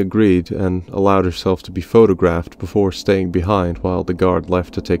 Stephanie agreed and allowed herself to be photographed before staying behind while the guard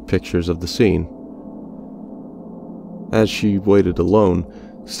left to take pictures of the scene. As she waited alone,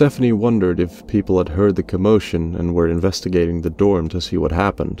 Stephanie wondered if people had heard the commotion and were investigating the dorm to see what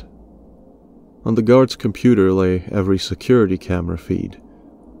happened. On the guard's computer lay every security camera feed,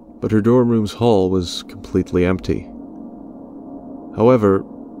 but her dorm room's hall was completely empty. However,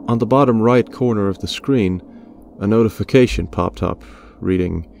 on the bottom right corner of the screen, a notification popped up,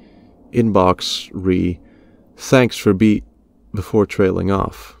 reading, "Inbox re, thanks for before trailing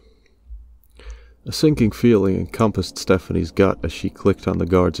off. A sinking feeling encompassed Stephanie's gut as she clicked on the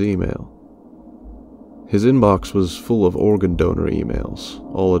guard's email. His inbox was full of organ donor emails,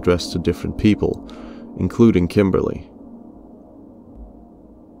 all addressed to different people, including Kimberly.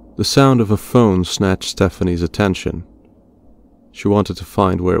 The sound of a phone snatched Stephanie's attention. She wanted to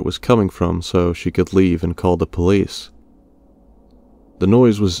find where it was coming from so she could leave and call the police. The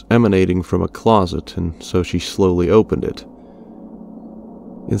noise was emanating from a closet, and so she slowly opened it.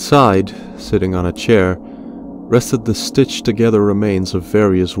 Inside, sitting on a chair, rested the stitched-together remains of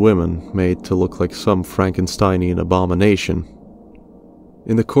various women made to look like some Frankensteinian abomination.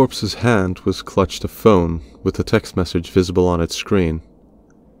 In the corpse's hand was clutched a phone with a text message visible on its screen.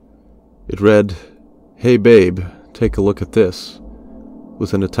 It read, "Hey babe, take a look at this,"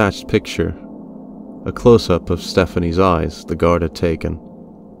 with an attached picture, a close-up of Stephanie's eyes the guard had taken.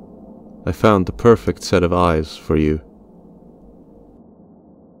 "I found the perfect set of eyes for you."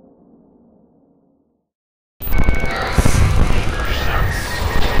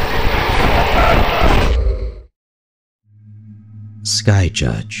 Sky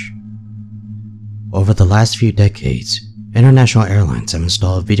Judge. Over the last few decades, international airlines have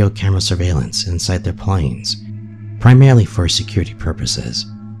installed video camera surveillance inside their planes, primarily for security purposes.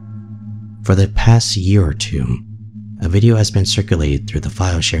 For the past year or two, a video has been circulated through the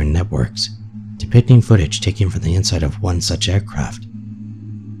file-sharing networks, depicting footage taken from the inside of one such aircraft.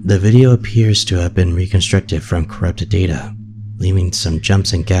 The video appears to have been reconstructed from corrupted data, leaving some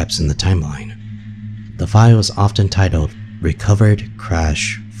jumps and gaps in the timeline. The file is often titled Recovered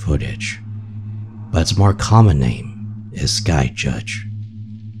Crash Footage, but its more common name is Sky Judge.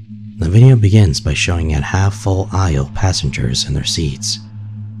 The video begins by showing a half-full aisle of passengers in their seats.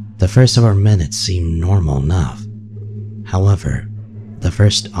 The first several minutes seem normal enough. However, the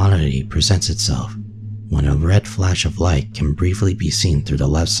first oddity presents itself when a red flash of light can briefly be seen through the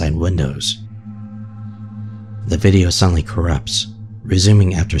left side windows. The video suddenly corrupts,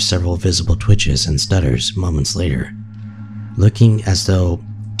 resuming after several visible twitches and stutters moments later, looking as though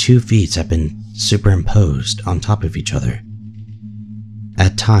two feeds have been superimposed on top of each other.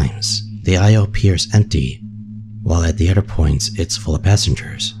 At times, the aisle appears empty, while at the other points it's full of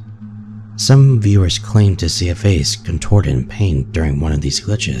passengers. Some viewers claim to see a face contorted in pain during one of these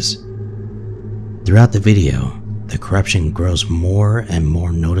glitches. Throughout the video, the corruption grows more and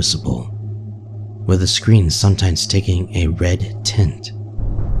more noticeable, with the screen sometimes taking a red tint.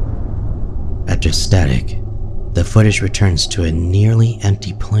 After static, the footage returns to a nearly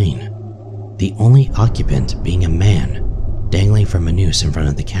empty plane, the only occupant being a man dangling from a noose in front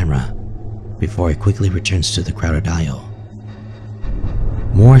of the camera, before it quickly returns to the crowded aisle.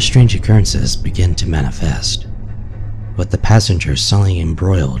 More strange occurrences begin to manifest, with the passengers suddenly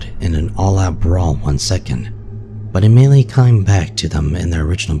embroiled in an all-out brawl 1 second, but immediately coming back to them in their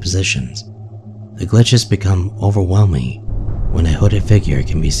original positions. The glitches become overwhelming when a hooded figure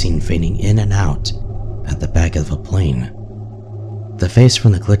can be seen fading in and out at the back of a plane. The face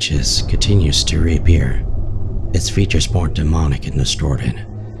from the glitches continues to reappear, its features more demonic and distorted.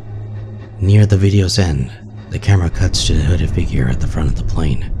 Near the video's end, the camera cuts to the hooded figure at the front of the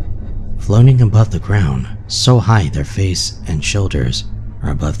plane, floating above the ground so high their face and shoulders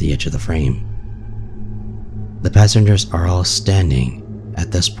are above the edge of the frame. The passengers are all standing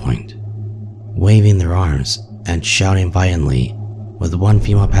at this point, waving their arms and shouting violently, with one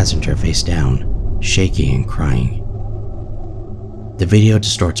female passenger face down, shaking and crying. The video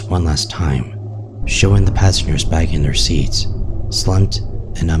distorts one last time, showing the passengers back in their seats, slumped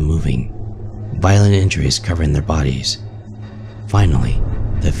and unmoving, violent injuries covering their bodies. Finally,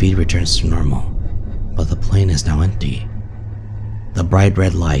 the feed returns to normal, but the plane is now empty. The bright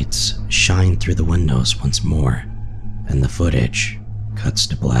red lights shine through the windows once more, and the footage cuts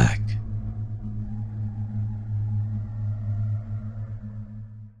to black.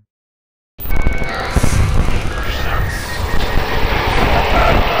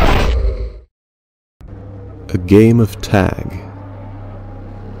 A game of tag.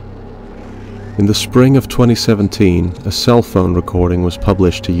 In the spring of 2017, a cell phone recording was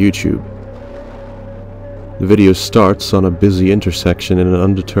published to YouTube. The video starts on a busy intersection in an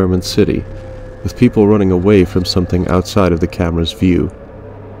undetermined city, with people running away from something outside of the camera's view.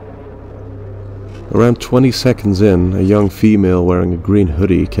 Around 20 seconds in, a young female wearing a green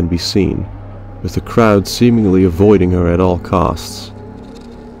hoodie can be seen, with the crowd seemingly avoiding her at all costs.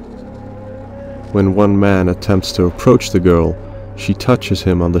 When one man attempts to approach the girl, she touches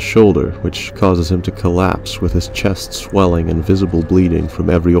him on the shoulder, which causes him to collapse with his chest swelling and visible bleeding from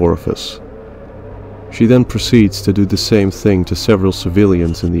every orifice. She then proceeds to do the same thing to several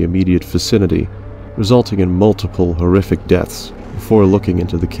civilians in the immediate vicinity, resulting in multiple horrific deaths, before looking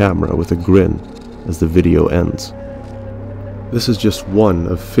into the camera with a grin as the video ends. This is just one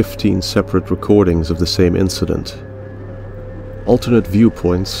of 15 separate recordings of the same incident. Alternate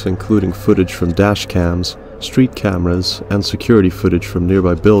viewpoints, including footage from dash cams, street cameras, and security footage from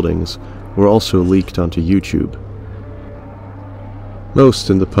nearby buildings, were also leaked onto YouTube.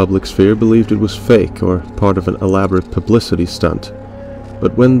 Most in the public sphere believed it was fake or part of an elaborate publicity stunt,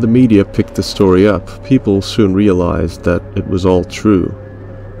 but when the media picked the story up, people soon realized that it was all true.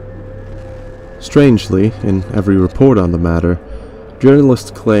 Strangely, in every report on the matter,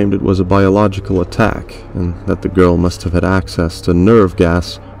 journalists claimed it was a biological attack, and that the girl must have had access to nerve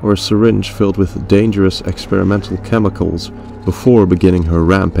gas or a syringe filled with dangerous experimental chemicals before beginning her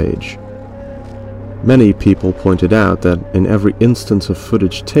rampage. Many people pointed out that in every instance of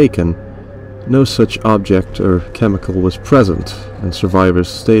footage taken, no such object or chemical was present, and survivors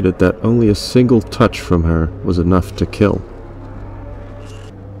stated that only a single touch from her was enough to kill.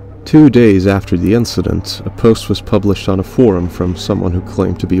 2 days after the incident, a post was published on a forum from someone who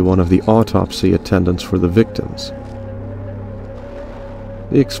claimed to be one of the autopsy attendants for the victims.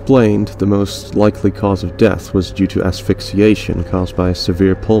 They explained the most likely cause of death was due to asphyxiation caused by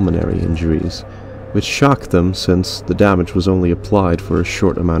severe pulmonary injuries, which shocked them since the damage was only applied for a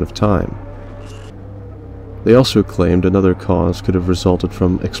short amount of time. They also claimed another cause could have resulted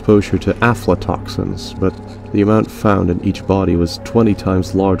from exposure to aflatoxins, but the amount found in each body was 20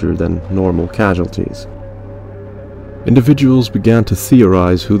 times larger than normal casualties. Individuals began to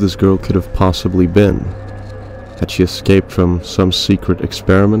theorize who this girl could have possibly been. Had she escaped from some secret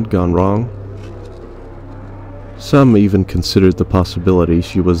experiment gone wrong? Some even considered the possibility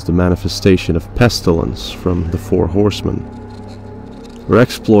she was the manifestation of pestilence from the Four Horsemen. Her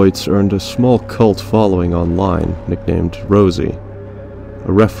exploits earned a small cult following online, nicknamed Rosie,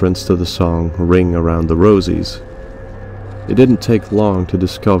 a reference to the song Ring Around the Rosies. It didn't take long to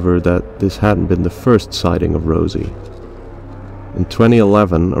discover that this hadn't been the first sighting of Rosie. In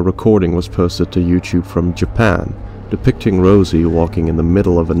 2011, a recording was posted to YouTube from Japan, depicting Rosie walking in the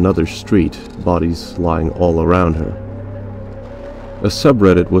middle of another street, bodies lying all around her. A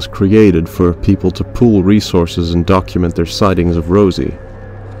subreddit was created for people to pool resources and document their sightings of Rosie.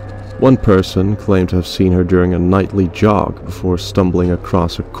 One person claimed to have seen her during a nightly jog before stumbling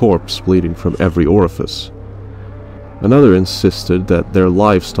across a corpse bleeding from every orifice. Another insisted that their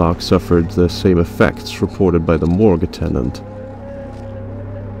livestock suffered the same effects reported by the morgue attendant.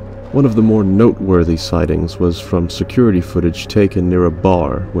 One of the more noteworthy sightings was from security footage taken near a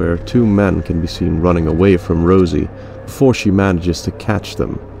bar where two men can be seen running away from Rosie before she manages to catch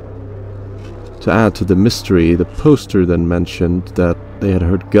them. To add to the mystery, the poster then mentioned that they had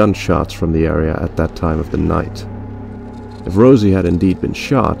heard gunshots from the area at that time of the night. If Rosie had indeed been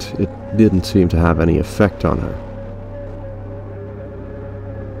shot, it didn't seem to have any effect on her.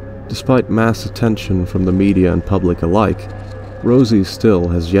 Despite mass attention from the media and public alike, Rosie still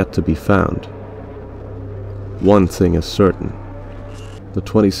has yet to be found. One thing is certain. The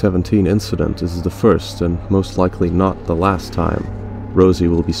 2017 incident is the first and most likely not the last time Rosie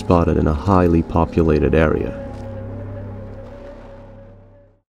will be spotted in a highly populated area.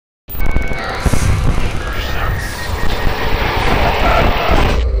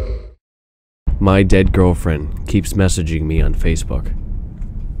 My dead girlfriend keeps messaging me on Facebook.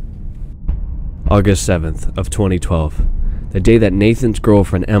 August 7th of 2012. The day that Nathan's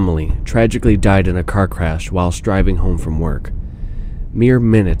girlfriend Emily tragically died in a car crash whilst driving home from work. Mere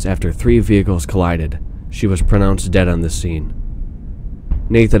minutes after 3 vehicles collided, she was pronounced dead on the scene.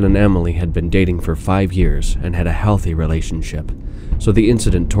 Nathan and Emily had been dating for 5 years and had a healthy relationship, so the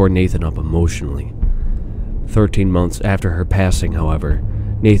incident tore Nathan up emotionally. 13 months after her passing, however,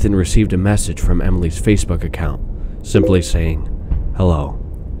 Nathan received a message from Emily's Facebook account, simply saying, "Hello."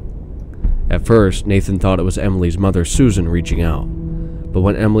 At first, Nathan thought it was Emily's mother Susan reaching out, but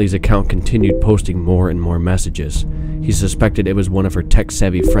when Emily's account continued posting more and more messages, he suspected it was one of her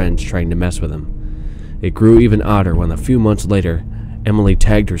tech-savvy friends trying to mess with him. It grew even odder when a few months later, Emily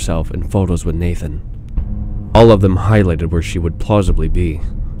tagged herself in photos with Nathan. All of them highlighted where she would plausibly be,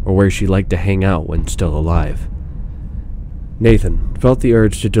 or where she liked to hang out when still alive. Nathan felt the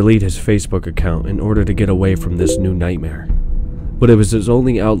urge to delete his Facebook account in order to get away from this new nightmare. but it was his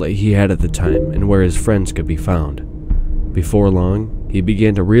only outlet he had at the time and where his friends could be found. Before long, he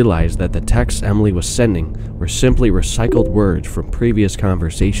began to realize that the texts Emily was sending were simply recycled words from previous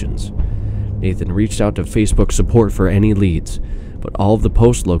conversations. Nathan reached out to Facebook support for any leads, but all of the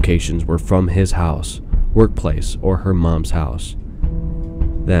post locations were from his house, workplace, or her mom's house.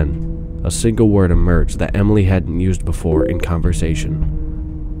 Then, a single word emerged that Emily hadn't used before in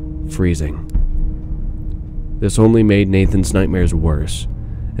conversation: freezing. This only made Nathan's nightmares worse,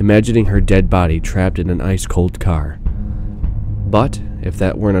 imagining her dead body trapped in an ice-cold car. But if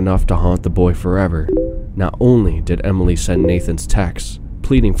that weren't enough to haunt the boy forever, not only did Emily send Nathan's texts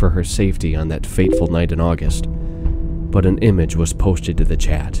pleading for her safety on that fateful night in August, but an image was posted to the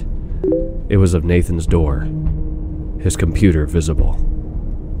chat. It was of Nathan's door, his computer visible.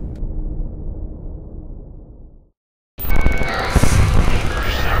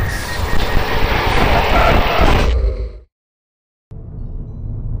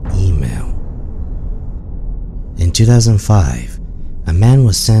 Email. In 2005, a man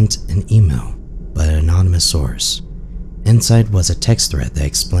was sent an email by an anonymous source. Inside was a text thread that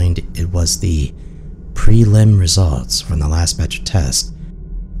explained it was the prelim results from the last batch of tests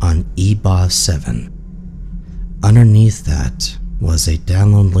on EBOV7. Underneath that was a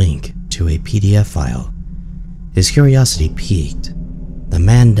download link to a PDF file. His curiosity piqued. The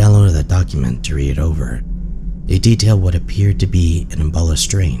man downloaded the document to read it over. It detailed what appeared to be an Ebola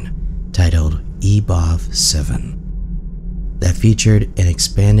strain titled EBOV7 that featured an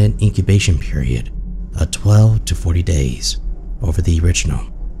expanded incubation period of 12 to 40 days over the original,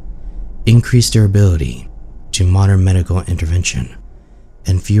 increased durability to modern medical intervention,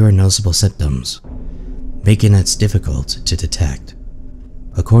 and fewer noticeable symptoms, making it difficult to detect.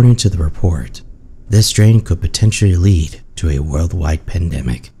 According to the report, this strain could potentially lead to a worldwide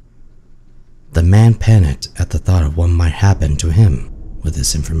pandemic. The man panicked at the thought of what might happen to him with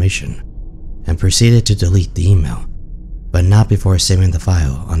this information, and proceeded to delete the email, but not before saving the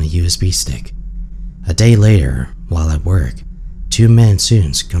file on a USB stick. A day later, while at work, two men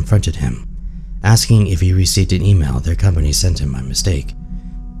soon confronted him, asking if he received an email their company sent him by mistake.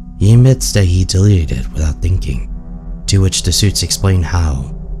 He admits that he deleted it without thinking, to which the suits explain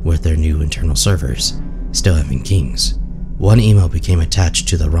how, with their new internal servers still having kings, one email became attached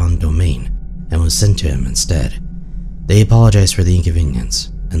to the wrong domain and was sent to him instead. They apologized for the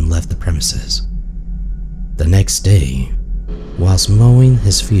inconvenience and left the premises. The next day, whilst mowing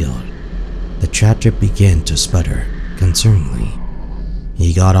his field, the tractor began to sputter concerningly.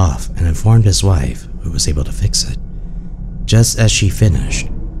 He got off and informed his wife, who was able to fix it. Just as she finished,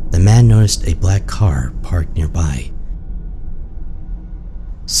 the man noticed a black car parked nearby.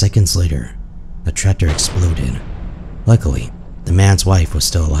 Seconds later, the tractor exploded. Luckily, the man's wife was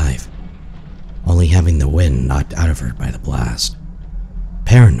still alive, only having the wind knocked out of her by the blast.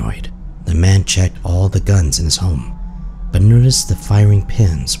 Paranoid, the man checked all the guns in his home, but noticed the firing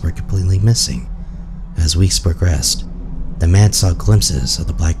pins were completely missing. As weeks progressed, the man saw glimpses of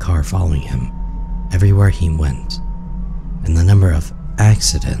the black car following him everywhere he went, and the number of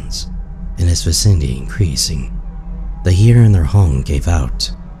accidents in his vicinity increasing. The heater in their home gave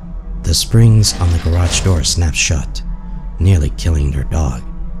out. The springs on the garage door snapped shut, nearly killing their dog,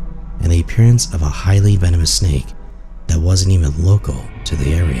 and the appearance of a highly venomous snake that wasn't even local to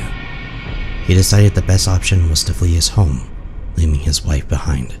the area. He decided the best option was to flee his home, leaving his wife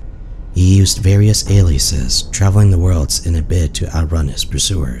behind. He used various aliases, traveling the worlds in a bid to outrun his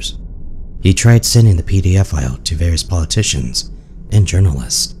pursuers. He tried sending the PDF file to various politicians and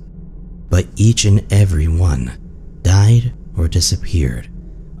journalists, but each and every one died or disappeared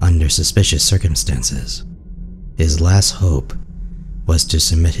under suspicious circumstances. His last hope was to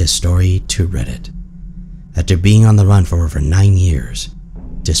submit his story to Reddit. After being on the run for over 9 years,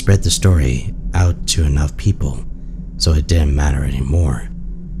 to spread the story out to enough people so it didn't matter anymore,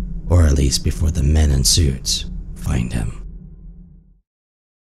 or at least before the men in suits find him.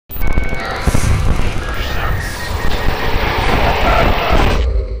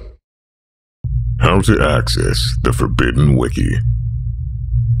 How to access the Forbidden Wiki.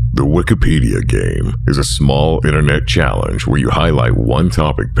 The Wikipedia game is a small internet challenge where you highlight one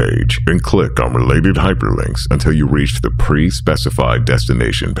topic page and click on related hyperlinks until you reach the pre-specified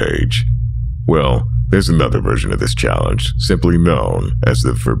destination page. Well, there's another version of this challenge, simply known as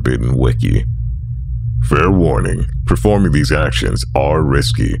the Forbidden Wiki. Fair warning, performing these actions are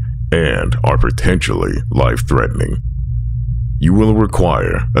risky and are potentially life-threatening. You will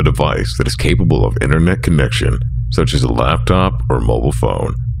require a device that is capable of internet connection, such as a laptop or mobile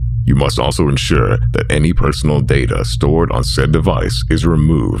phone. You must also ensure that any personal data stored on said device is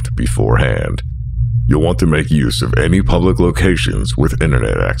removed beforehand. you'll want to make use of any public locations with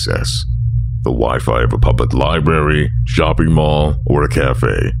internet access. The Wi-Fi of a public library, shopping mall, or a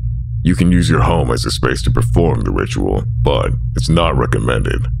cafe. You can use your home as a space to perform the ritual, but it's not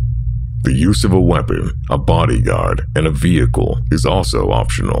recommended. The use of a weapon, a bodyguard, and a vehicle is also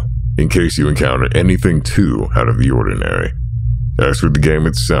optional, in case you encounter anything too out of the ordinary. As for the game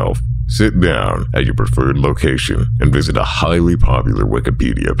itself, sit down at your preferred location and visit a highly popular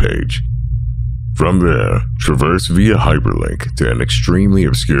Wikipedia page. From there, traverse via hyperlink to an extremely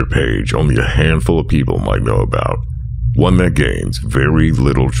obscure page only a handful of people might know about, one that gains very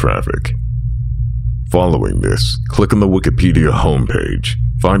little traffic. Following this, click on the Wikipedia homepage,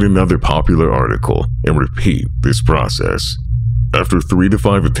 find another popular article, and repeat this process. After 3 to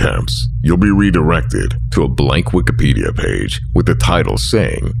 5 attempts, you'll be redirected to a blank Wikipedia page with the title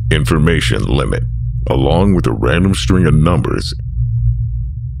saying Information Limit, along with a random string of numbers.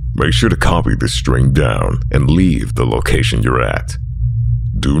 Make sure to copy this string down and leave the location you're at.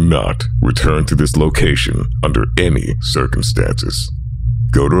 Do not return to this location under any circumstances.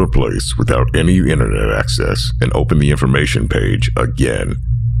 Go to a place without any internet access and open the information page again.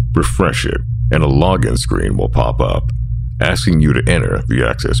 Refresh it, and a login screen will pop up, asking you to enter the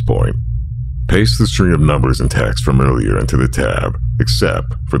access point. Paste the string of numbers and text from earlier into the tab,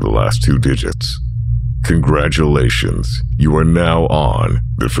 except for the last 2 digits. Congratulations, you are now on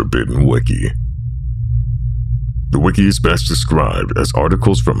the Forbidden Wiki. The wiki is best described as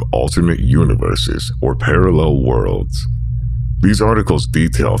articles from alternate universes or parallel worlds. These articles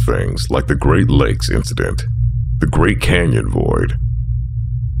detail things like the Great Lakes incident, the Great Canyon void,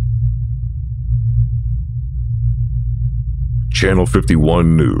 Channel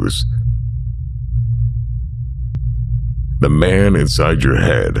 51 News, the man inside your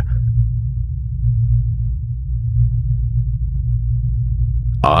head,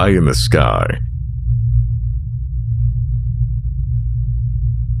 Eye in the Sky,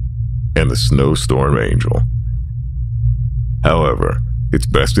 and the Snowstorm Angel. However, it's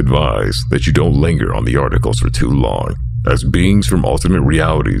best advised that you don't linger on the articles for too long, as beings from alternate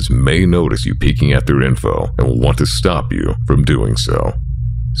realities may notice you peeking at their info and will want to stop you from doing so.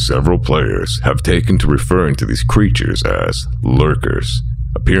 Several players have taken to referring to these creatures as lurkers,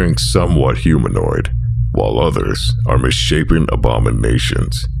 appearing somewhat humanoid, while others are misshapen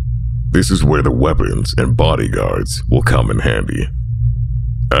abominations. This is where the weapons and bodyguards will come in handy.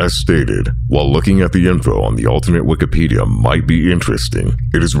 As stated, while looking at the info on the alternate Wikipedia might be interesting,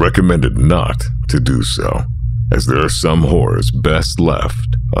 it is recommended not to do so, as there are some horrors best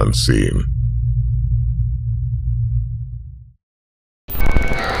left unseen.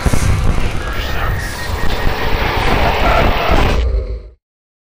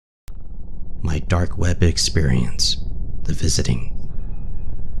 My dark web experience, The Visiting.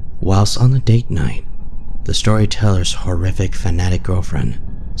 Whilst on a date night, the storyteller's horrific fanatic girlfriend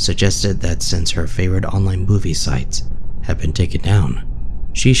suggested that since her favorite online movie sites had been taken down,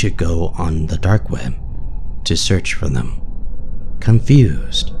 she should go on the dark web to search for them.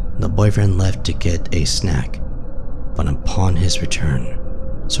 Confused, the boyfriend left to get a snack, but upon his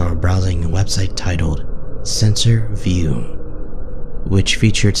return, saw her browsing a website titled Censor View, which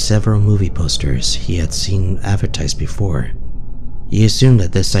featured several movie posters he had seen advertised before. He assumed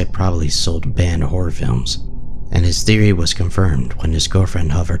that this site probably sold banned horror films, and his theory was confirmed when his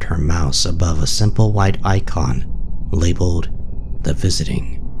girlfriend hovered her mouse above a simple white icon labeled The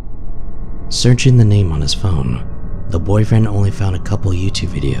Visiting. Searching the name on his phone, the boyfriend only found a couple YouTube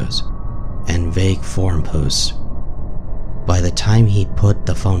videos and vague forum posts. By the time he put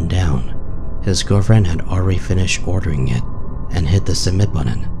the phone down, his girlfriend had already finished ordering it and hit the submit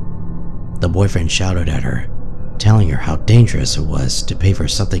button. The boyfriend shouted at her, telling her how dangerous it was to pay for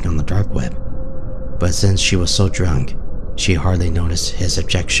something on the dark web, but since she was so drunk, she hardly noticed his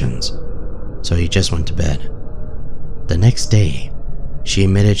objections, so he just went to bed. The next day, she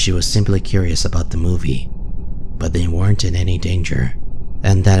admitted she was simply curious about the movie, but they weren't in any danger,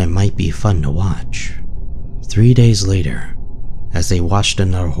 and that it might be fun to watch. 3 days later, as they watched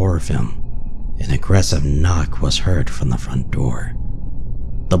another horror film, an aggressive knock was heard from the front door.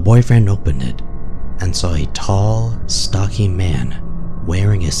 The boyfriend opened it and saw a tall, stocky man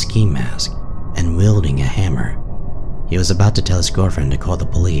wearing a ski mask and wielding a hammer. He was about to tell his girlfriend to call the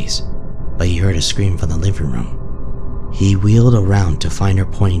police, but he heard a scream from the living room. He wheeled around to find her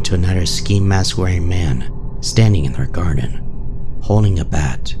pointing to another ski mask wearing man standing in their garden, holding a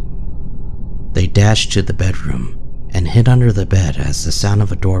bat. They dashed to the bedroom and hid under the bed as the sound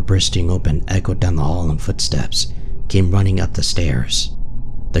of a door bursting open echoed down the hall and footsteps came running up the stairs.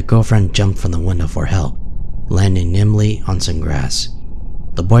 The girlfriend jumped from the window for help, landing nimbly on some grass.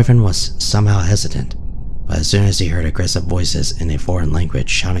 The boyfriend was somehow hesitant but as soon as he heard aggressive voices in a foreign language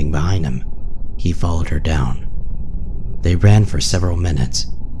shouting behind him, he followed her down. They ran for several minutes,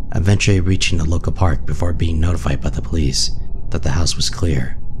 eventually reaching the local park before being notified by the police that the house was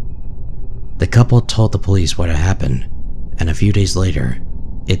clear. The couple told the police what had happened, and a few days later,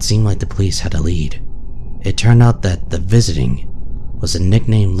 it seemed like the police had a lead. It turned out that the visiting was a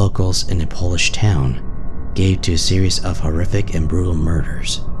nickname locals in a Polish town gave to a series of horrific and brutal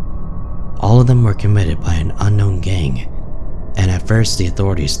murders. All of them were committed by an unknown gang, and at first the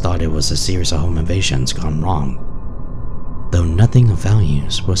authorities thought it was a series of home invasions gone wrong, though nothing of value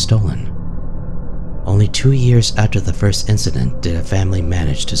was stolen. Only 2 years after the first incident did a family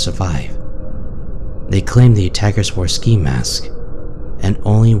manage to survive. They claimed the attackers wore ski masks and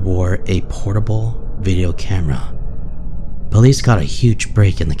only wore a portable video camera. Police got a huge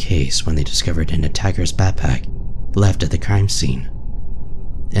break in the case when they discovered an attacker's backpack left at the crime scene.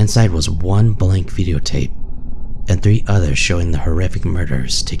 Inside was one blank videotape and 3 others showing the horrific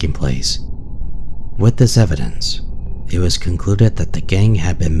murders taking place. With this evidence, it was concluded that the gang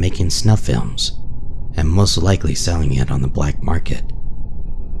had been making snuff films and most likely selling it on the black market.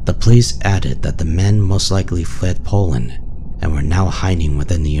 The police added that the men most likely fled Poland and were now hiding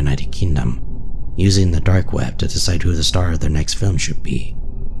within the United Kingdom, using the dark web to decide who the star of their next film should be.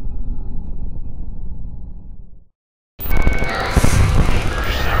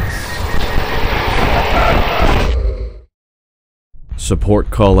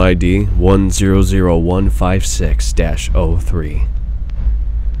 Support call ID 100156-03.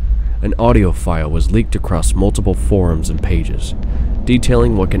 An audio file was leaked across multiple forums and pages,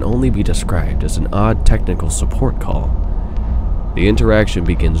 detailing what can only be described as an odd technical support call. The interaction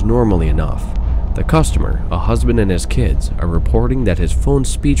begins normally enough. The customer, a husband and his kids, are reporting that his phone's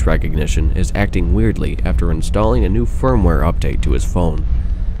speech recognition is acting weirdly after installing a new firmware update to his phone.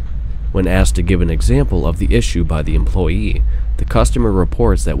 When asked to give an example of the issue by the employee, the customer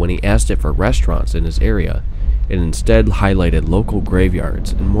reports that when he asked it for restaurants in his area, it instead highlighted local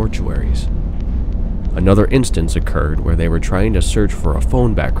graveyards and mortuaries. Another instance occurred where they were trying to search for a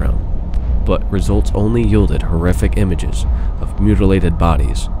phone background, but results only yielded horrific images of mutilated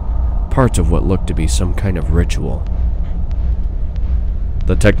bodies, parts of what looked to be some kind of ritual.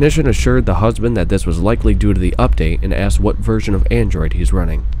 The technician assured the husband that this was likely due to the update and asked what version of Android he's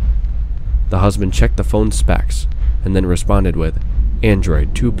running. The husband checked the phone specs and then responded with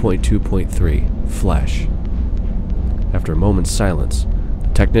Android 2.2.3 Flash. After a moment's silence, the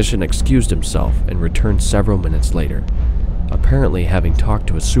technician excused himself and returned several minutes later, apparently having talked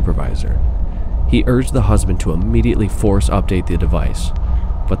to his supervisor. He urged the husband to immediately force update the device,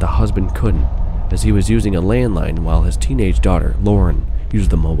 but the husband couldn't, as he was using a landline while his teenage daughter, Lauren,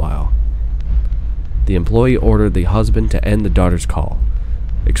 used the mobile. The employee ordered the husband to end the daughter's call,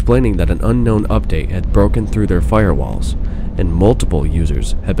 explaining that an unknown update had broken through their firewalls, and multiple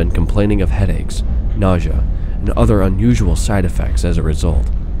users had been complaining of headaches, nausea, and other unusual side effects as a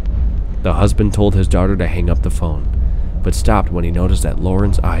result. The husband told his daughter to hang up the phone, but stopped when he noticed that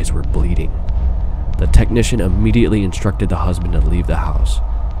Lauren's eyes were bleeding. The technician immediately instructed the husband to leave the house,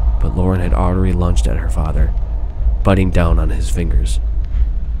 but Lauren had already lunged at her father, biting down on his fingers.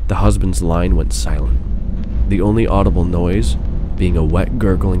 The husband's line went silent, the only audible noise being a wet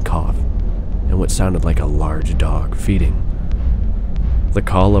gurgling cough and what sounded like a large dog feeding. The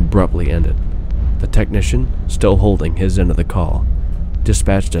call abruptly ended. The technician, still holding his end of the call,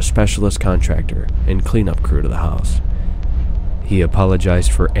 dispatched a specialist contractor and cleanup crew to the house. He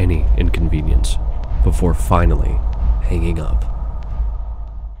apologized for any inconvenience before finally hanging up.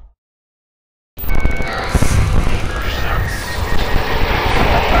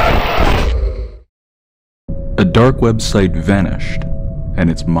 A dark website vanished, and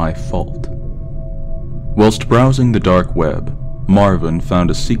it's my fault. Whilst browsing the dark web, Marvin found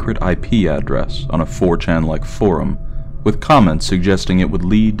a secret IP address on a 4chan-like forum with comments suggesting it would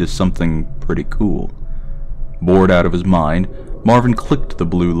lead to something pretty cool. Bored out of his mind, Marvin clicked the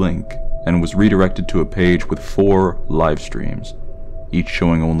blue link and was redirected to a page with 4 live streams, each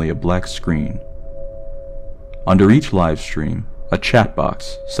showing only a black screen. Under each live stream, a chat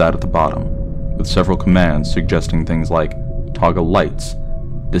box sat at the bottom, with several commands suggesting things like toggle lights,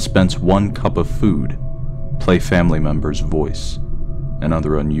 dispense 1 cup of food, play family member's voice, and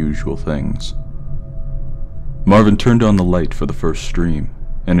other unusual things. Marvin turned on the light for the first stream,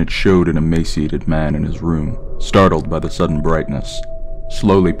 and it showed an emaciated man in his room, startled by the sudden brightness.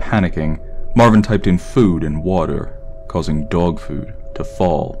 Slowly panicking, Marvin typed in food and water, causing dog food to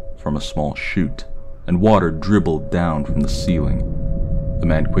fall from a small chute, and water dribbled down from the ceiling. The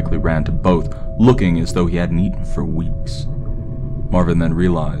man quickly ran to both, looking as though he hadn't eaten for weeks. Marvin then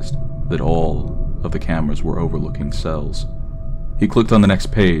realized that all of the cameras were overlooking cells. He clicked on the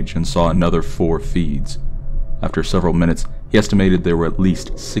next page and saw another 4 feeds. After several minutes, he estimated there were at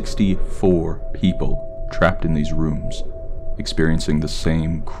least 64 people trapped in these rooms, experiencing the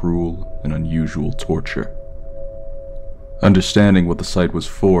same cruel and unusual torture. Understanding what the site was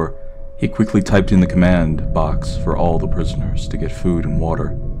for, he quickly typed in the command box for all the prisoners to get food and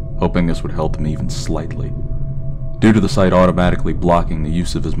water, hoping this would help them even slightly. Due to the site automatically blocking the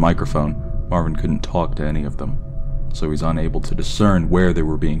use of his microphone, Marvin couldn't talk to any of them, so he's unable to discern where they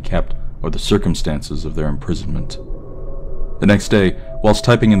were being kept or the circumstances of their imprisonment. The next day, whilst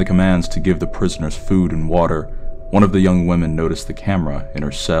typing in the commands to give the prisoners food and water, one of the young women noticed the camera in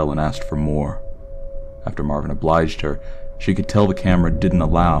her cell and asked for more. After Marvin obliged her, she could tell the camera didn't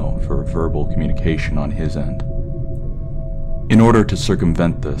allow for verbal communication on his end. In order to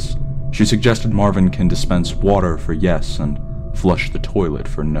circumvent this, she suggested Marvin can dispense water for yes and flush the toilet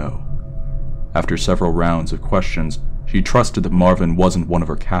for no. After several rounds of questions, she trusted that Marvin wasn't one of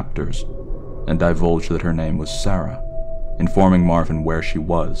her captors, and divulged that her name was Sarah, informing Marvin where she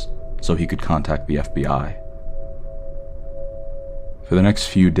was so he could contact the FBI. For the next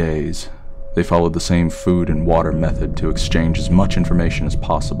few days, they followed the same food and water method to exchange as much information as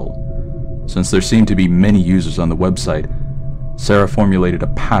possible. Since there seemed to be many users on the website, Sarah formulated a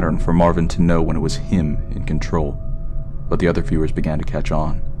pattern for Marvin to know when it was him in control, but the other viewers began to catch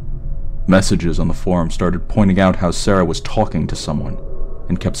on. Messages on the forum started pointing out how Sarah was talking to someone,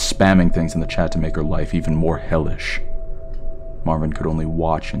 and kept spamming things in the chat to make her life even more hellish. Marvin could only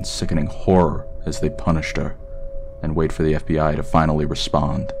watch in sickening horror as they punished her, and wait for the FBI to finally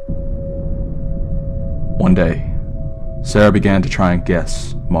respond. One day, Sarah began to try and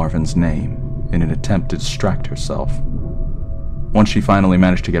guess Marvin's name in an attempt to distract herself. Once she finally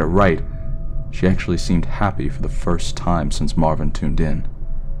managed to get it right, she actually seemed happy for the first time since Marvin tuned in.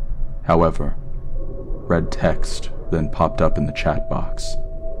 However, red text then popped up in the chat box.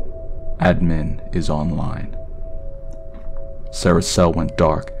 Admin is online. Sarah's cell went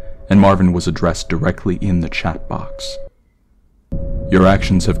dark, and Marvin was addressed directly in the chat box. Your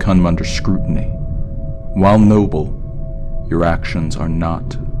actions have come under scrutiny. While noble, your actions are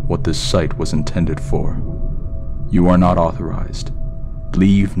not what this site was intended for. You are not authorized.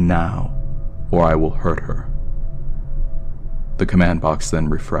 Leave now, or I will hurt her. The command box then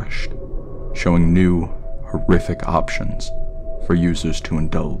refreshed, showing new, horrific options for users to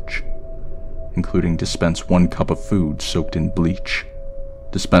indulge, including dispense 1 cup of food soaked in bleach,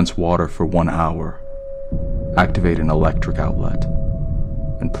 dispense water for 1 hour, activate an electric outlet,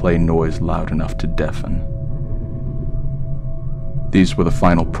 and play noise loud enough to deafen. These were the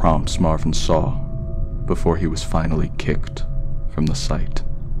final prompts Marvin saw before he was finally kicked from the site.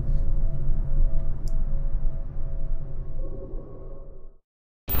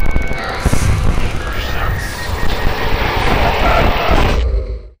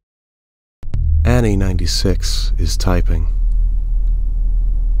 Annie 96 is typing.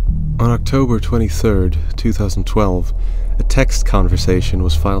 On October 23rd, 2012, a text conversation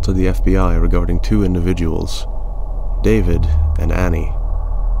was filed to the FBI regarding 2 individuals, David and Annie.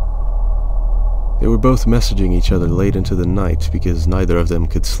 They were both messaging each other late into the night because neither of them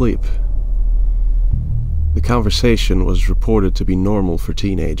could sleep. The conversation was reported to be normal for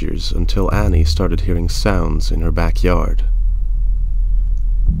teenagers until Annie started hearing sounds in her backyard.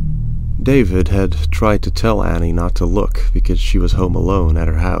 David had tried to tell Annie not to look because she was home alone at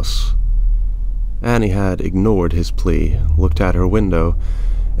her house. Annie had ignored his plea, looked at her window,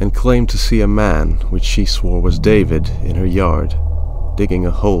 and claimed to see a man, which she swore was David, in her yard, digging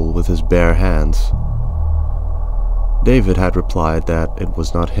a hole with his bare hands. David had replied that it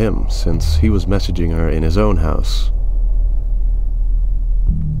was not him, since he was messaging her in his own house.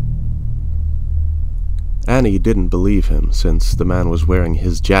 Annie didn't believe him, since the man was wearing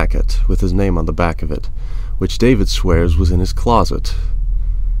his jacket with his name on the back of it, which David swears was in his closet.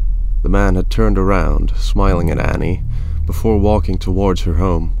 The man had turned around, smiling at Annie, before walking towards her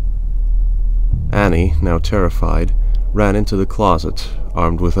home. Annie, now terrified, ran into the closet,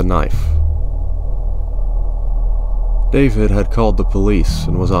 armed with a knife. David had called the police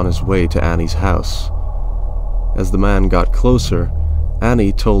and was on his way to Annie's house. As the man got closer,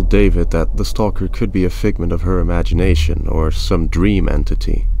 Annie told David that the stalker could be a figment of her imagination or some dream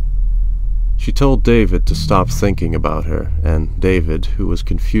entity. She told David to stop thinking about her, and David, who was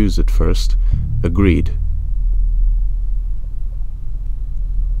confused at first, agreed.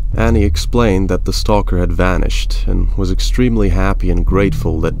 Annie explained that the stalker had vanished and was extremely happy and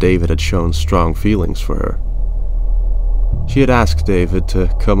grateful that David had shown strong feelings for her. She had asked David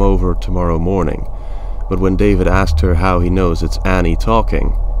to come over tomorrow morning, but when David asked her how he knows it's Annie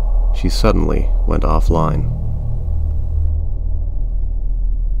talking, she suddenly went offline.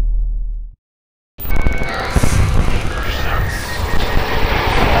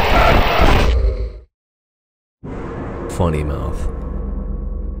 Funny Mouth.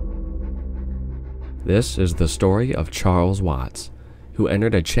 This is the story of Charles Watts, who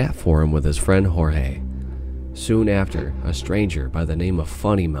entered a chat forum with his friend Jorge. Soon after, a stranger by the name of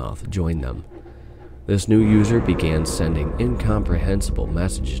Funny Mouth joined them. This new user began sending incomprehensible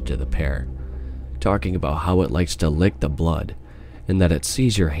messages to the pair, talking about how it likes to lick the blood, and that it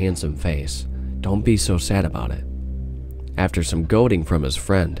sees your handsome face. Don't be so sad about it. After some goading from his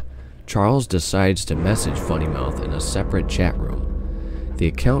friend, Charles decides to message Funny Mouth in a separate chat room. The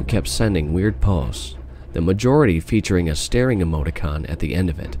account kept sending weird posts, the majority featuring a staring emoticon at the end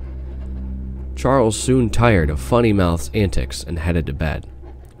of it. Charles soon tired of Funny Mouth's antics and headed to bed,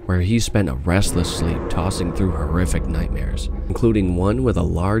 where he spent a restless sleep tossing through horrific nightmares, including one with a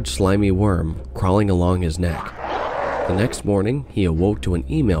large slimy worm crawling along his neck. The next morning, he awoke to an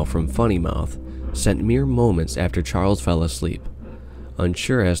email from Funny Mouth, sent mere moments after Charles fell asleep.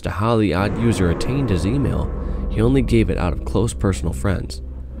 Unsure as to how the odd user attained his email, he only gave it out of close personal friends.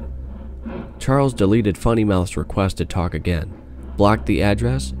 Charles deleted Funny Mouth's request to talk again, blocked the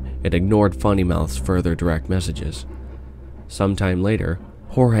address, and ignored Funny Mouth's further direct messages. Sometime later,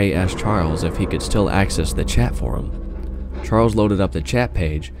 Jorge asked Charles if he could still access the chat forum. Charles loaded up the chat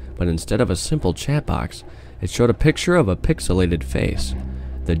page, but instead of a simple chat box, it showed a picture of a pixelated face,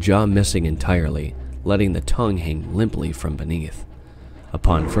 the jaw missing entirely, letting the tongue hang limply from beneath.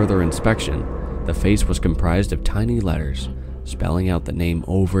 Upon further inspection, the face was comprised of tiny letters, spelling out the name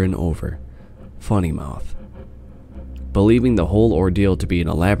over and over, Funny Mouth. Believing the whole ordeal to be an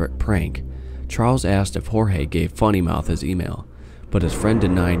elaborate prank, Charles asked if Jorge gave Funny Mouth his email, but his friend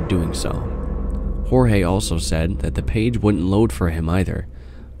denied doing so. Jorge also said that the page wouldn't load for him either,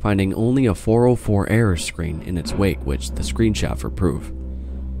 finding only a 404 error screen in its wake, which the screenshot for proof.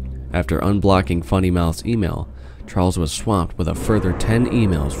 After unblocking Funny Mouth's email, Charles was swamped with a further 10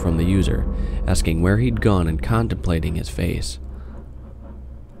 emails from the user, asking where he'd gone and contemplating his face.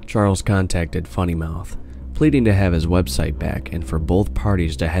 Charles contacted Funny Mouth, pleading to have his website back and for both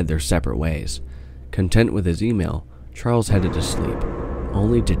parties to head their separate ways. Content with his email, Charles headed to sleep,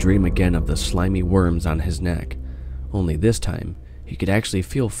 only to dream again of the slimy worms on his neck. Only this time, he could actually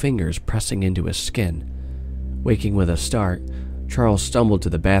feel fingers pressing into his skin. Waking with a start, Charles stumbled to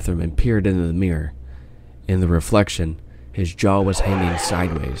the bathroom and peered into the mirror. In the reflection, his jaw was hanging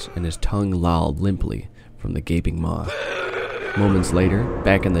sideways and his tongue lolled limply from the gaping maw. Moments later,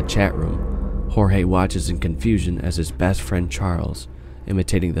 back in the chat room, Jorge watches in confusion as his best friend Charles,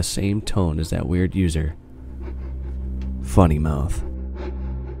 imitating the same tone as that weird user, Funny Mouth.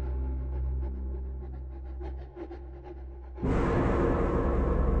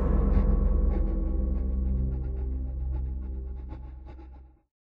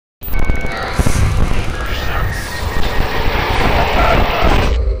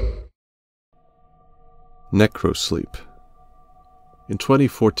 Necrosleep. In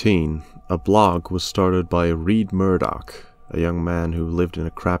 2014, a blog was started by Reed Murdoch, a young man who lived in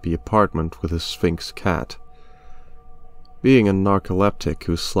a crappy apartment with his Sphinx cat. Being a narcoleptic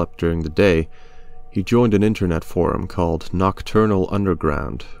who slept during the day, he joined an internet forum called Nocturnal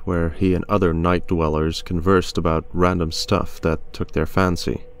Underground, where he and other night dwellers conversed about random stuff that took their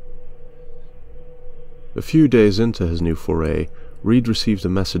fancy. A few days into his new foray, Reed received a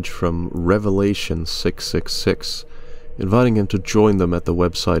message from Revelation 666, inviting him to join them at the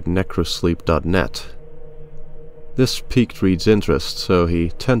website necrosleep.net. This piqued Reed's interest, so he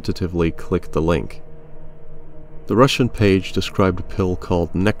tentatively clicked the link. The Russian page described a pill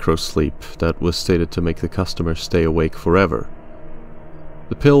called Necrosleep that was stated to make the customer stay awake forever.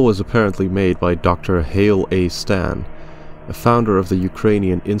 The pill was apparently made by Dr. Hale A. Stan, a founder of the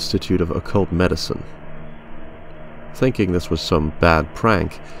Ukrainian Institute of Occult Medicine. Thinking this was some bad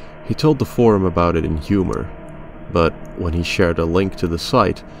prank, he told the forum about it in humor, but when he shared a link to the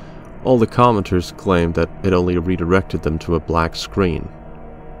site, all the commenters claimed that it only redirected them to a black screen.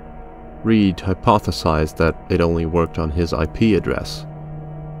 Reed hypothesized that it only worked on his IP address.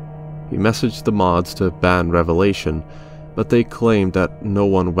 He messaged the mods to ban Revelation, but they claimed that no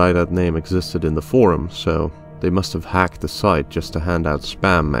one by that name existed in the forum, so they must have hacked the site just to hand out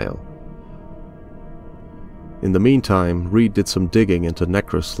spam mail. In the meantime, Reed did some digging into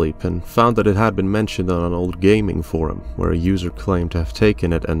Necrosleep and found that it had been mentioned on an old gaming forum, where a user claimed to have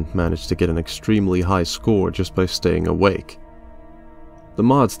taken it and managed to get an extremely high score just by staying awake. The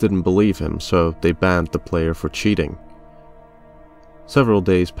mods didn't believe him, so they banned the player for cheating. Several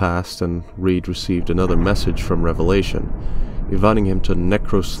days passed and Reed received another message from Revelation, inviting him to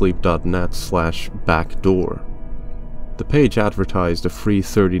necrosleep.net/backdoor. The page advertised a free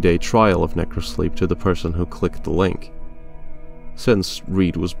 30-day trial of Necrosleep to the person who clicked the link. Since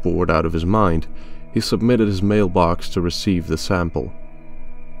Reed was bored out of his mind, he submitted his mailbox to receive the sample.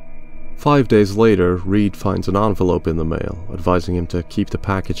 5 days later, Reed finds an envelope in the mail, advising him to keep the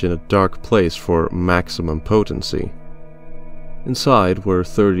package in a dark place for maximum potency. Inside were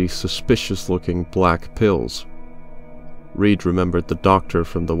 30 suspicious-looking black pills. Reed remembered the doctor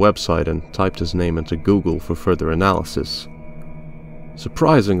from the website and typed his name into Google for further analysis.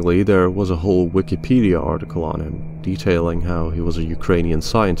 Surprisingly, there was a whole Wikipedia article on him, detailing how he was a Ukrainian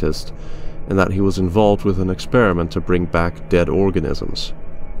scientist and that he was involved with an experiment to bring back dead organisms.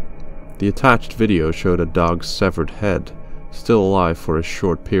 The attached video showed a dog's severed head, still alive for a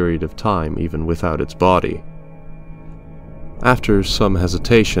short period of time even without its body. After some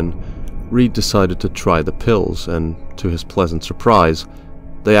hesitation, Reed decided to try the pills, and to his pleasant surprise,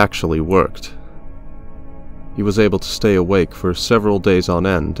 they actually worked. He was able to stay awake for several days on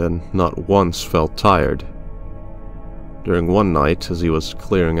end and not once felt tired. During one night, as he was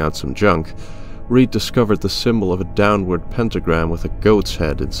clearing out some junk, Reed discovered the symbol of a downward pentagram with a goat's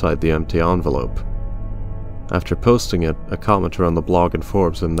head inside the empty envelope. After posting it, a commenter on the blog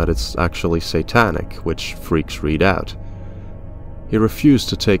informs him that it's actually satanic, which freaks Reed out. He refused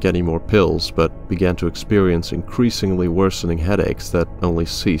to take any more pills, but began to experience increasingly worsening headaches that only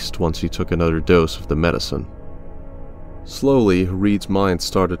ceased once he took another dose of the medicine. Slowly, Reed's mind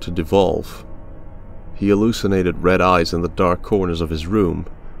started to devolve. He hallucinated red eyes in the dark corners of his room,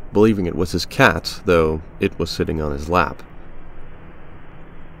 believing it was his cat, though it was sitting on his lap.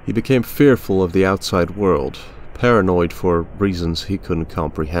 He became fearful of the outside world, paranoid for reasons he couldn't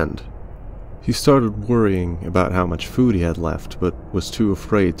comprehend. He started worrying about how much food he had left, but was too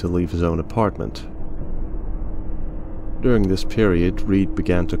afraid to leave his own apartment. During this period, Reed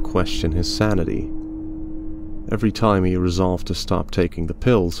began to question his sanity. Every time he resolved to stop taking the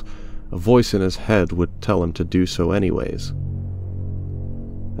pills, a voice in his head would tell him to do so anyways.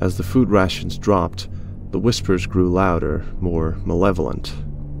 As the food rations dropped, the whispers grew louder, more malevolent.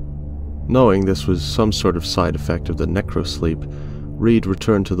 Knowing this was some sort of side effect of the necrosleep, Reed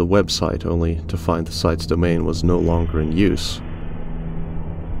returned to the website only to find the site's domain was no longer in use.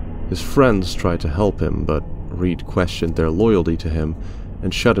 His friends tried to help him, but Reed questioned their loyalty to him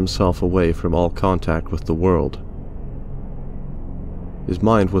and shut himself away from all contact with the world. His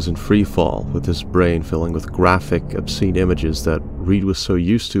mind was in free fall, with his brain filling with graphic, obscene images that Reed was so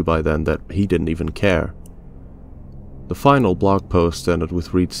used to by then that he didn't even care. The final blog post ended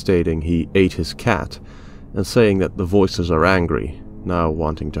with Reed stating he ate his cat, and saying that the voices are angry, now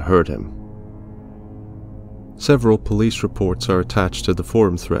wanting to hurt him. Several police reports are attached to the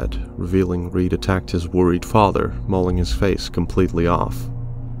forum thread, revealing Reed attacked his worried father, mauling his face completely off.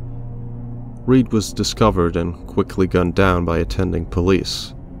 Reed was discovered and quickly gunned down by attending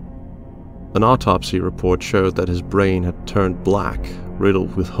police. An autopsy report showed that his brain had turned black,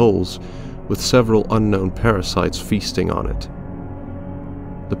 riddled with holes, with several unknown parasites feasting on it.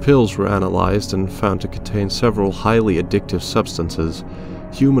 The pills were analyzed and found to contain several highly addictive substances,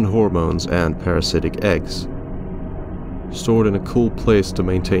 human hormones, and parasitic eggs. Stored in a cool place to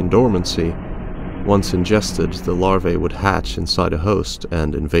maintain dormancy, once ingested, the larvae would hatch inside a host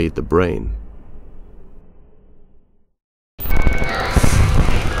and invade the brain.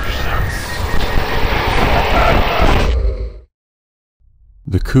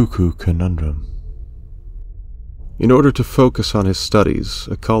 The Cuckoo Conundrum. In order to focus on his studies,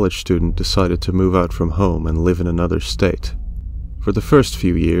 a college student decided to move out from home and live in another state. For the first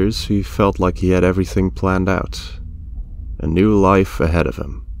few years, he felt like he had everything planned out. A new life ahead of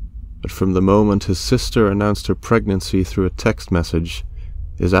him. But from the moment his sister announced her pregnancy through a text message,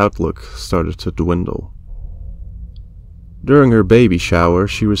 his outlook started to dwindle. During her baby shower,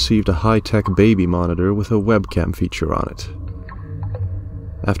 she received a high-tech baby monitor with a webcam feature on it.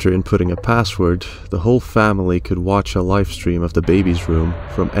 After inputting a password, the whole family could watch a live stream of the baby's room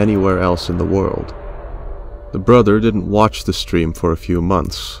from anywhere else in the world. The brother didn't watch the stream for a few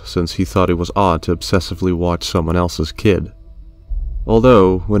months, since he thought it was odd to obsessively watch someone else's kid.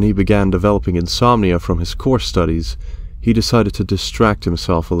 Although, when he began developing insomnia from his course studies, he decided to distract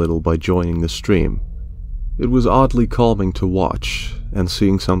himself a little by joining the stream. It was oddly calming to watch, and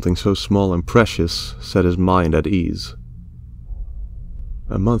seeing something so small and precious set his mind at ease.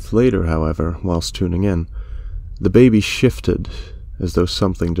 A month later, however, whilst tuning in, the baby shifted, as though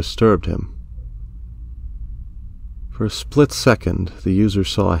something disturbed him. For a split second, the user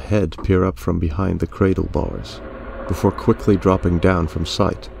saw a head peer up from behind the cradle bars, before quickly dropping down from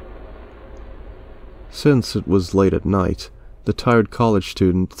sight. Since it was late at night, The tired college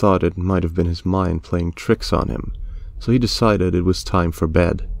student thought it might have been his mind playing tricks on him, so he decided it was time for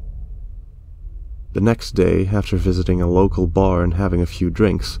bed. The next day, after visiting a local bar and having a few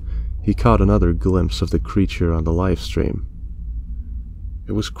drinks, he caught another glimpse of the creature on the live stream.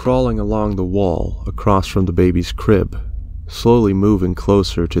 It was crawling along the wall across from the baby's crib, slowly moving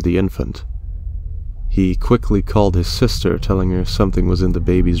closer to the infant. He quickly called his sister, telling her something was in the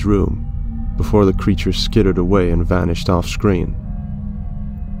baby's room, before the creature skittered away and vanished off screen.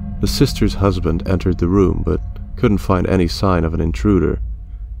 The sister's husband entered the room, but couldn't find any sign of an intruder.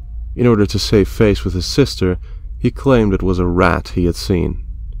 In order to save face with his sister, he claimed it was a rat he had seen.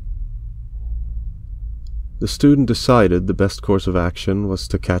 The student decided the best course of action was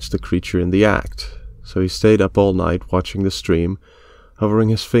to catch the creature in the act, so he stayed up all night watching the stream, hovering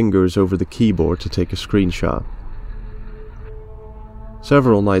his fingers over the keyboard to take a screenshot.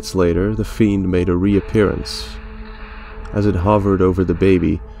 Several nights later, the fiend made a reappearance. As it hovered over the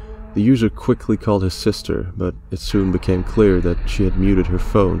baby, the user quickly called his sister, but it soon became clear that she had muted her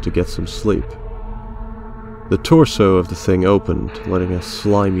phone to get some sleep. The torso of the thing opened, letting a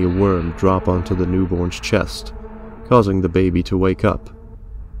slimy worm drop onto the newborn's chest, causing the baby to wake up.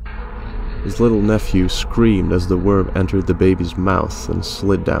 His little nephew screamed as the worm entered the baby's mouth and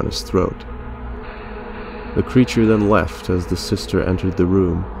slid down his throat. The creature then left as the sister entered the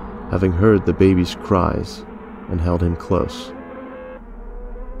room, having heard the baby's cries, and held him close.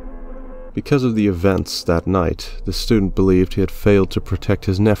 Because of the events that night, the student believed he had failed to protect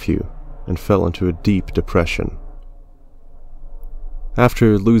his nephew, and fell into a deep depression.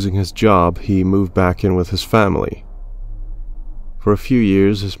 After losing his job, he moved back in with his family. For a few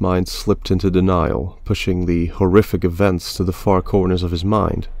years, his mind slipped into denial, pushing the horrific events to the far corners of his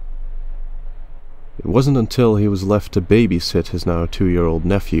mind. It wasn't until he was left to babysit his now 2-year-old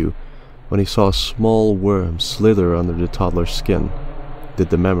nephew, when he saw a small worm slither under the toddler's skin, did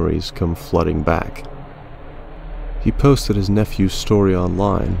the memories come flooding back. He posted his nephew's story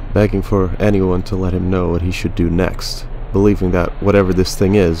online, begging for anyone to let him know what he should do next, believing that whatever this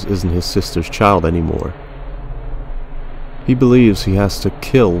thing isn't his sister's child anymore. He believes he has to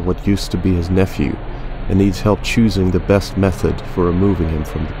kill what used to be his nephew, and needs help choosing the best method for removing him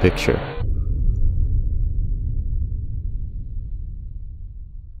from the picture.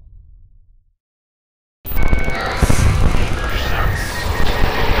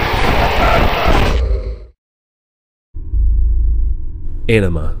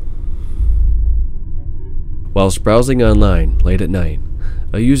 Anima. Whilst browsing online late at night,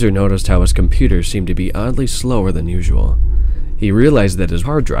 a user noticed how his computer seemed to be oddly slower than usual. He realized that his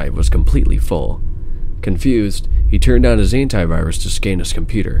hard drive was completely full. Confused, he turned on his antivirus to scan his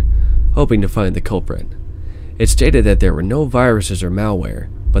computer, hoping to find the culprit. It stated that there were no viruses or malware,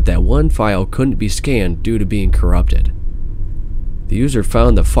 but that one file couldn't be scanned due to being corrupted. The user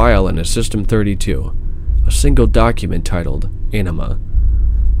found the file in a System32, a single document titled Anima.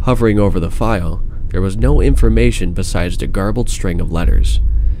 Hovering over the file, there was no information besides the garbled string of letters.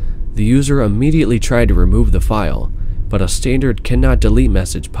 The user immediately tried to remove the file, but a standard cannot delete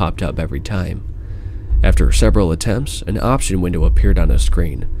message popped up every time. After several attempts, an option window appeared on his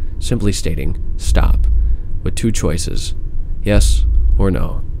screen, simply stating stop, with 2 choices, yes or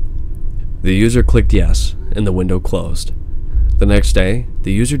no. The user clicked yes, and the window closed. The next day,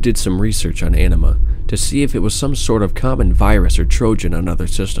 the user did some research on Anima to see if it was some sort of common virus or Trojan on other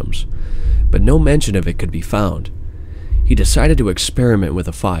systems, but no mention of it could be found. He decided to experiment with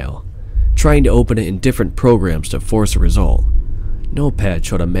a file, trying to open it in different programs to force a result. Notepad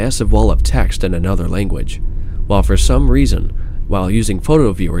showed a massive wall of text in another language, while for some reason, while using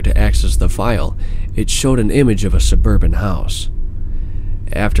Photo Viewer to access the file, it showed an image of a suburban house.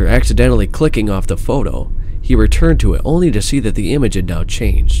 After accidentally clicking off the photo, he returned to it only to see that the image had now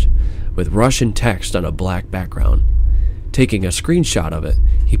changed, with Russian text on a black background. Taking a screenshot of it,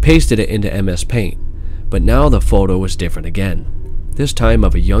 he pasted it into MS Paint, but now the photo was different again, this time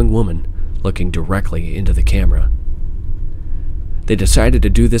of a young woman looking directly into the camera. They decided to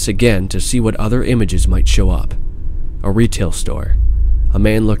do this again to see what other images might show up. A retail store, a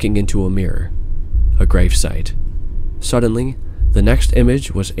man looking into a mirror, a gravesite. Suddenly, the next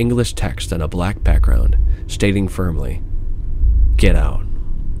image was English text on a black background, stating firmly, "Get out."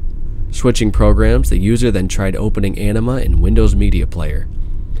 Switching programs, the user then tried opening Anima in Windows Media Player.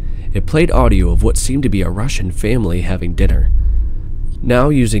 It played audio of what seemed to be a Russian family having dinner. Now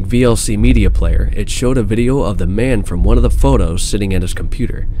using VLC Media Player, it showed a video of the man from one of the photos sitting at his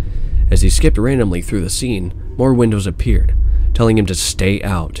computer. As he skipped randomly through the scene, more windows appeared, telling him to stay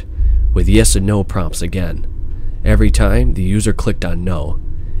out, with yes and no prompts again. Every time the user clicked on no,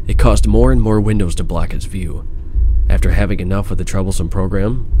 it caused more and more windows to block his view. After having enough of the troublesome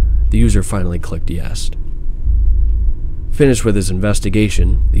program, the user finally clicked yes. Finished with his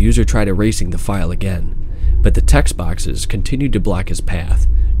investigation, the user tried erasing the file again, but the text boxes continued to block his path.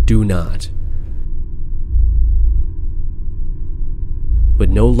 Do not. With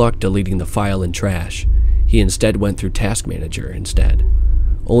no luck deleting the file in trash, he instead went through Task Manager instead,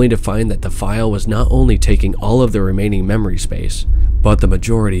 only to find that the file was not only taking all of the remaining memory space, but the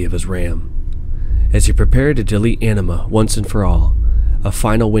majority of his RAM. As he prepared to delete Anima once and for all, a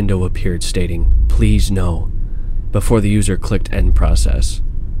final window appeared stating, "Please no," before the user clicked End Process.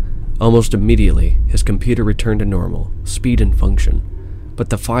 Almost immediately, his computer returned to normal, speed and function, but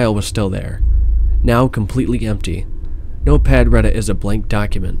the file was still there, now completely empty. Notepad read it as a blank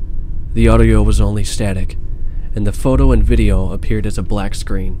document. The audio was only static, and the photo and video appeared as a black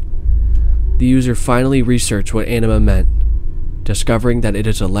screen. The user finally researched what Anima meant, discovering that it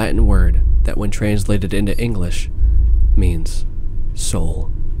is a Latin word that, when translated into English, means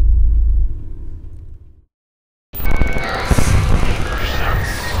soul.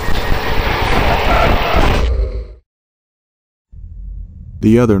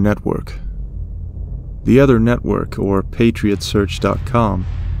 The Other Network. The Other Network, or PatriotSearch.com,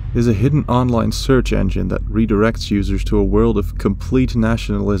 is a hidden online search engine that redirects users to a world of complete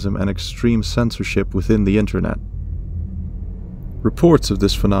nationalism and extreme censorship within the internet. Reports of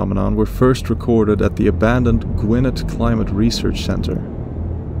this phenomenon were first recorded at the abandoned Gwinnett Climate Research Center.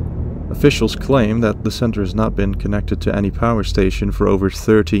 Officials claim that the center has not been connected to any power station for over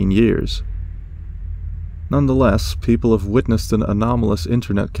 13 years. Nonetheless, people have witnessed an anomalous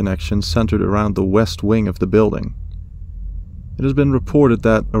internet connection centered around the west wing of the building. It has been reported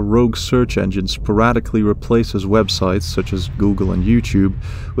that a rogue search engine sporadically replaces websites such as Google and YouTube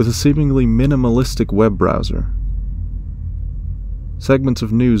with a seemingly minimalistic web browser. Segments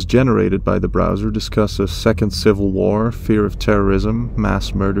of news generated by the browser discuss a second civil war, fear of terrorism,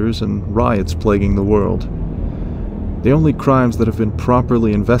 mass murders, and riots plaguing the world. The only crimes that have been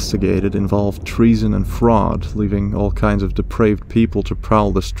properly investigated involve treason and fraud, leaving all kinds of depraved people to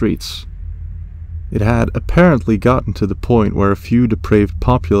prowl the streets. It had apparently gotten to the point where a few depraved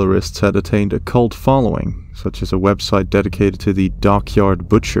popularists had attained a cult following, such as a website dedicated to the Dockyard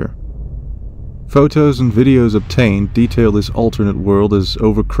Butcher. Photos and videos obtained detail this alternate world as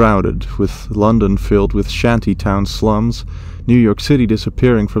overcrowded, with London filled with shantytown slums, New York City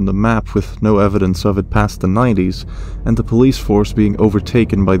disappearing from the map with no evidence of it past the 90s, and the police force being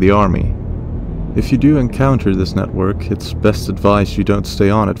overtaken by the army. If you do encounter this network, it's best advised you don't stay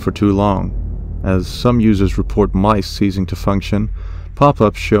on it for too long, as some users report mice ceasing to function,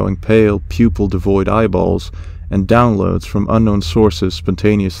 pop-ups showing pale, pupil-devoid eyeballs, and downloads from unknown sources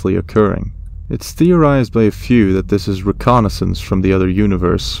spontaneously occurring. It's theorized by a few that this is reconnaissance from the other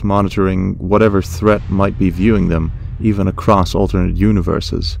universe, monitoring whatever threat might be viewing them, even across alternate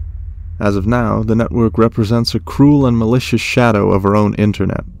universes. As of now, the network represents a cruel and malicious shadow of our own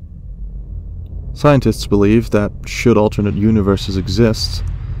internet. Scientists believe that, should alternate universes exist,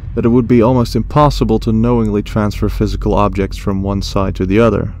 that it would be almost impossible to knowingly transfer physical objects from one side to the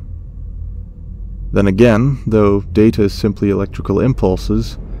other. Then again, though data is simply electrical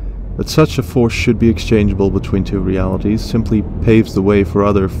impulses, that such a force should be exchangeable between two realities simply paves the way for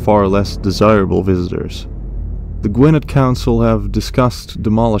other far less desirable visitors. The Gwinnett Council have discussed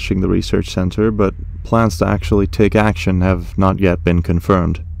demolishing the research center, but plans to actually take action have not yet been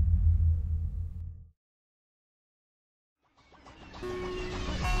confirmed.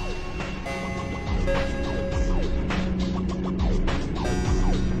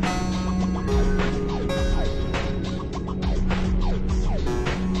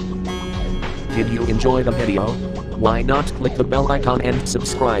 Did you enjoy the video? Why not click the bell icon and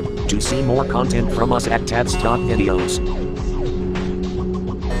subscribe to see more content from us at Videos.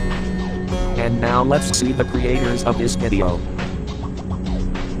 And now let's see the creators of this video.